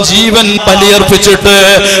സ്വഹാബത്തും ജീവൻ ബലിയർപ്പിച്ചിട്ട്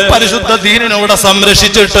പരിശുദ്ധ ദീനിനോടെ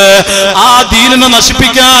സംരക്ഷിച്ചിട്ട് ആ ദീനിനെ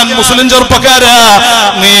നശിപ്പിക്കാൻ മുസ്ലിം ചെറുപ്പക്കാരാ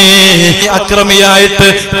നീ അക്രമിയായിട്ട്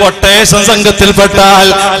കൊട്ടേഷൻ സംഘത്തിൽപ്പെട്ടാൽ,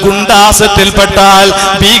 ഗുണ്ടാസത്തിൽപ്പെട്ടാൽ,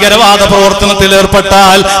 ഭീകരവാദ പ്രവർത്തനത്തിൽ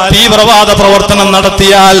ഏർപ്പെട്ടാൽ, തീവ്രവാദ പ്രവർത്തനം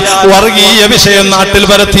നടത്തിയാൽ, വർഗീയ വിഷയം നാട്ടിൽ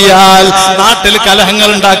വരുത്തിയാൽ, നാട്ടിൽ കലഹങ്ങൾ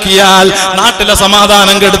ഉണ്ടാക്കിയാൽ, നാട്ടിലെ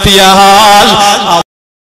സമാധാനം കെടുത്തിയാൽ